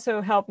 and I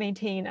also help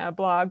maintain a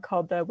blog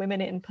called the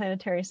Women in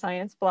Planetary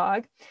Science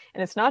blog,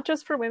 and it's not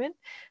just for women,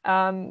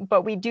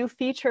 but we do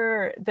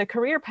feature the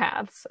career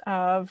paths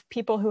of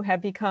people who have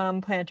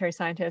become planetary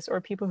scientists or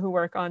people who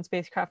work on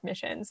spacecraft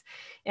missions,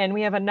 and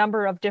we have a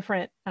number of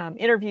different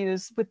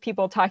interviews with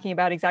people talking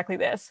about exactly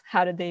this.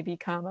 How did they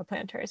become a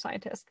planetary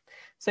scientist?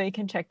 So you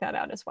can check that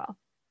out as well.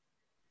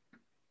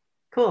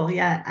 Cool.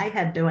 Yeah, I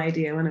had no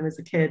idea when I was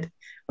a kid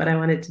what I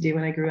wanted to do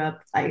when I grew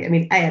up. I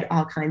mean, I had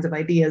all kinds of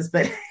ideas,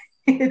 but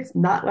it's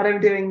not what I'm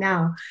doing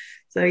now.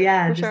 So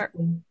yeah,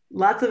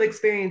 lots of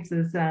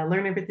experiences.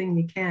 Learn everything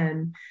you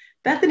can.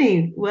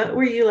 Bethany, what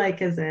were you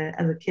like as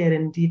a kid,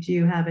 and did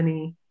you have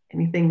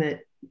anything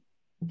that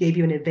gave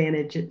you an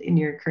advantage in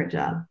your current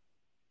job?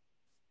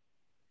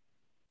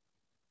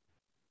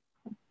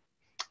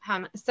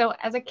 So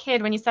as a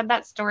kid, when you said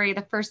that story,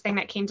 the first thing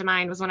that came to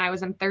mind was when I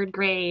was in third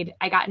grade,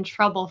 I got in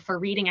trouble for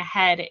reading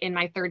ahead in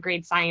my third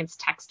grade science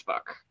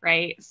textbook,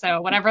 right?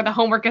 So whatever the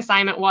homework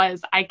assignment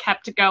was, I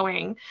kept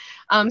going.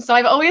 So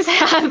I've always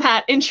had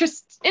that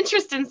interest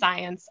in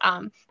science.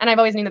 And I've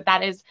always known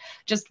that is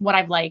just what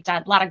I've liked.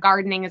 A lot of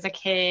gardening as a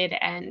kid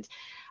and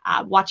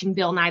watching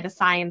Bill Nye the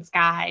Science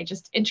Guy,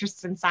 just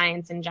interest in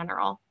science in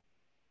general.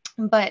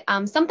 But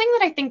something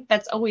that I think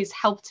that's always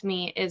helped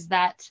me is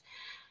that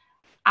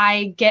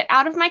I get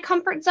out of my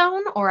comfort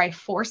zone, or I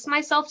force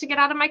myself to get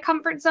out of my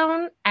comfort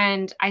zone.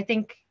 And I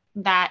think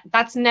that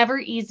that's never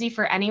easy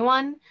for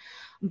anyone.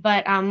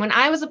 But when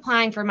I was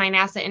applying for my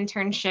NASA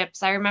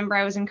internships, I remember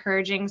I was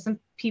encouraging some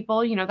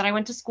people, that I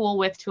went to school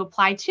with to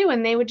apply to,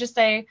 and they would just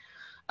say,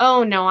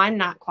 oh, no, I'm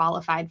not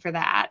qualified for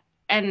that.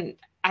 And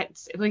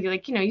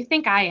you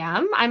think I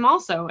am? I'm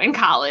also in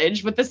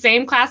college with the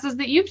same classes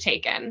that you've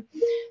taken.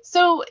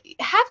 So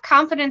have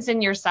confidence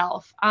in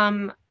yourself.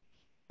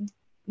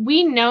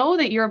 We know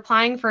that you're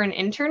applying for an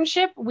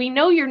internship. We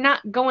know you're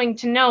not going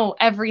to know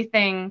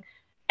everything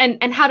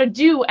and how to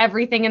do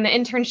everything in the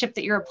internship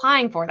that you're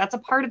applying for. That's a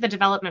part of the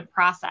development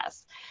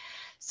process.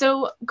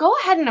 So go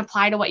ahead and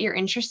apply to what you're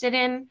interested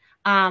in,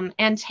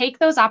 and take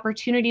those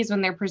opportunities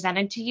when they're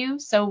presented to you.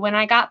 So when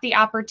I got the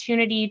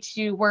opportunity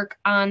to work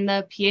on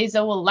the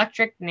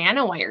piezoelectric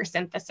nanowire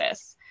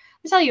synthesis,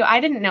 I tell you, I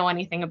didn't know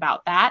anything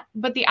about that,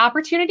 but the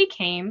opportunity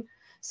came.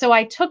 So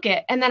I took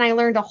it, and then I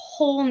learned a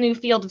whole new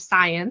field of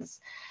science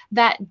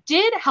that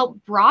did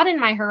help broaden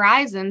my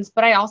horizons,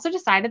 but I also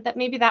decided that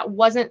maybe that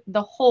wasn't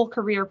the whole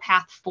career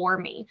path for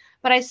me.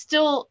 But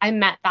I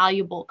met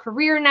valuable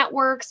career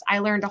networks. I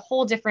learned a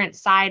whole different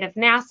side of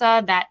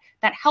NASA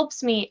that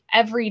helps me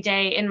every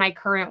day in my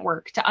current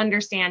work to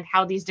understand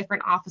how these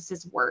different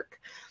offices work.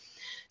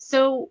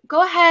 So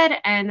go ahead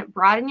and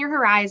broaden your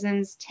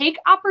horizons, take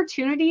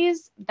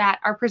opportunities that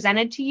are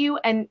presented to you,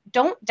 and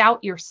don't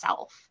doubt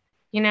yourself.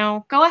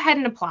 Go ahead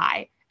and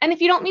apply. And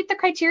if you don't meet the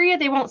criteria,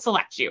 they won't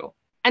select you.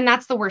 And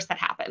that's the worst that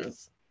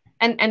happens.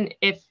 And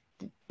if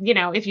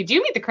you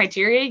do meet the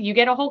criteria, you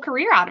get a whole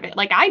career out of it,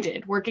 like I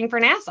did working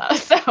for NASA.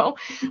 So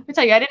I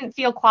tell you, I didn't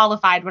feel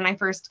qualified when I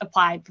first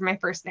applied for my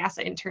first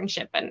NASA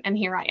internship, and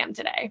here I am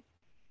today.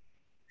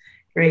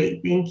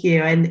 Great, thank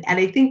you. And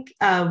I think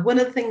one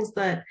of the things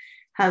that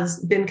has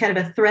been kind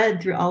of a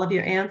thread through all of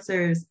your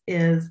answers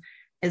is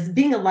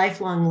being a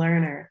lifelong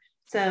learner.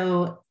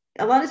 So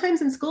a lot of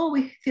times in school,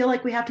 we feel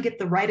like we have to get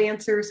the right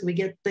answer, so we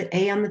get the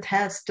A on the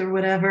test or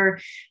whatever.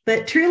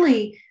 But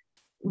truly,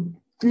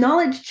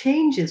 knowledge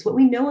changes. What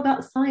we know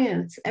about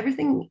science,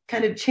 everything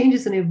kind of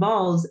changes and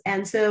evolves.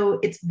 And so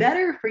it's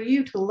better for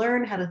you to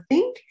learn how to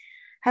think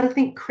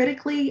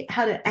critically,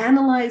 how to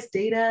analyze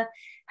data,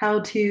 how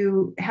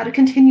to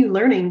continue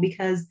learning,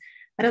 because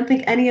I don't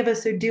think any of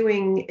us are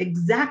doing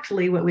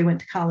exactly what we went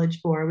to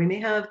college for. We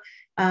may have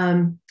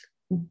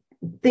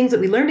things that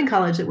we learned in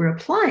college that we're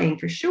applying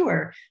for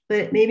sure,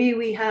 but maybe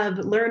we have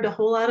learned a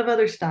whole lot of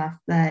other stuff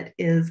that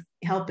is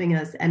helping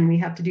us, and we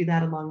have to do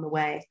that along the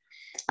way.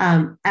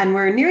 And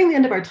we're nearing the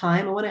end of our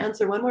time. I want to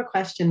answer one more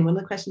question. One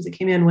of the questions that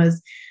came in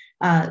was,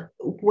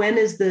 when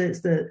is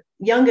the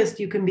youngest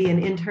you can be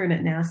an intern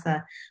at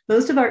NASA?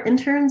 Most of our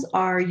interns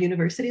are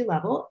university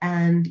level,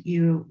 and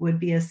you would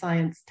be a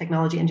science,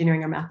 technology,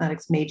 engineering, or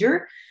mathematics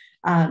major.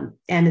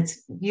 And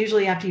it's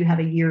usually after you have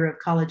a year of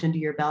college under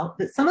your belt.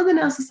 But some of the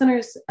NASA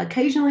centers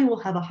occasionally will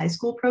have a high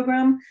school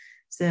program.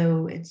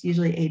 So it's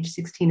usually age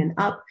 16 and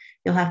up.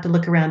 You'll have to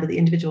look around at the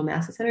individual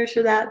NASA centers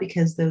for that,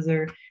 because those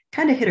are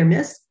kind of hit or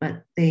miss,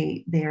 but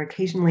they are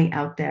occasionally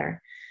out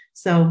there.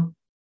 So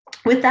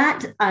with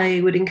that,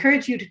 I would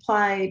encourage you to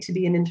apply to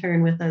be an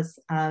intern with us,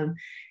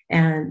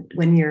 and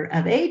when you're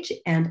of age,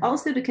 and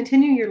also to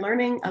continue your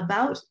learning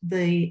about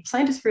the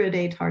Scientist for a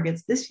Day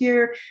targets this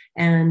year,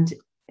 and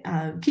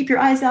keep your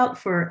eyes out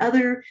for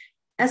other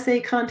essay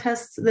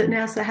contests that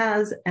NASA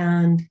has.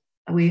 And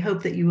we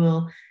hope that you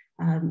will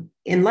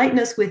enlighten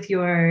us with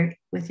your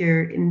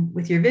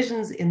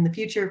visions in the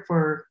future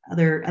for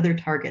other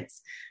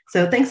targets.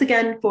 So thanks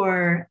again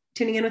for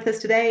tuning in with us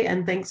today,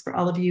 and thanks for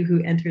all of you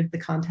who entered the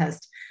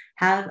contest.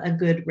 Have a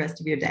good rest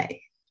of your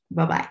day.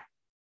 Bye-bye.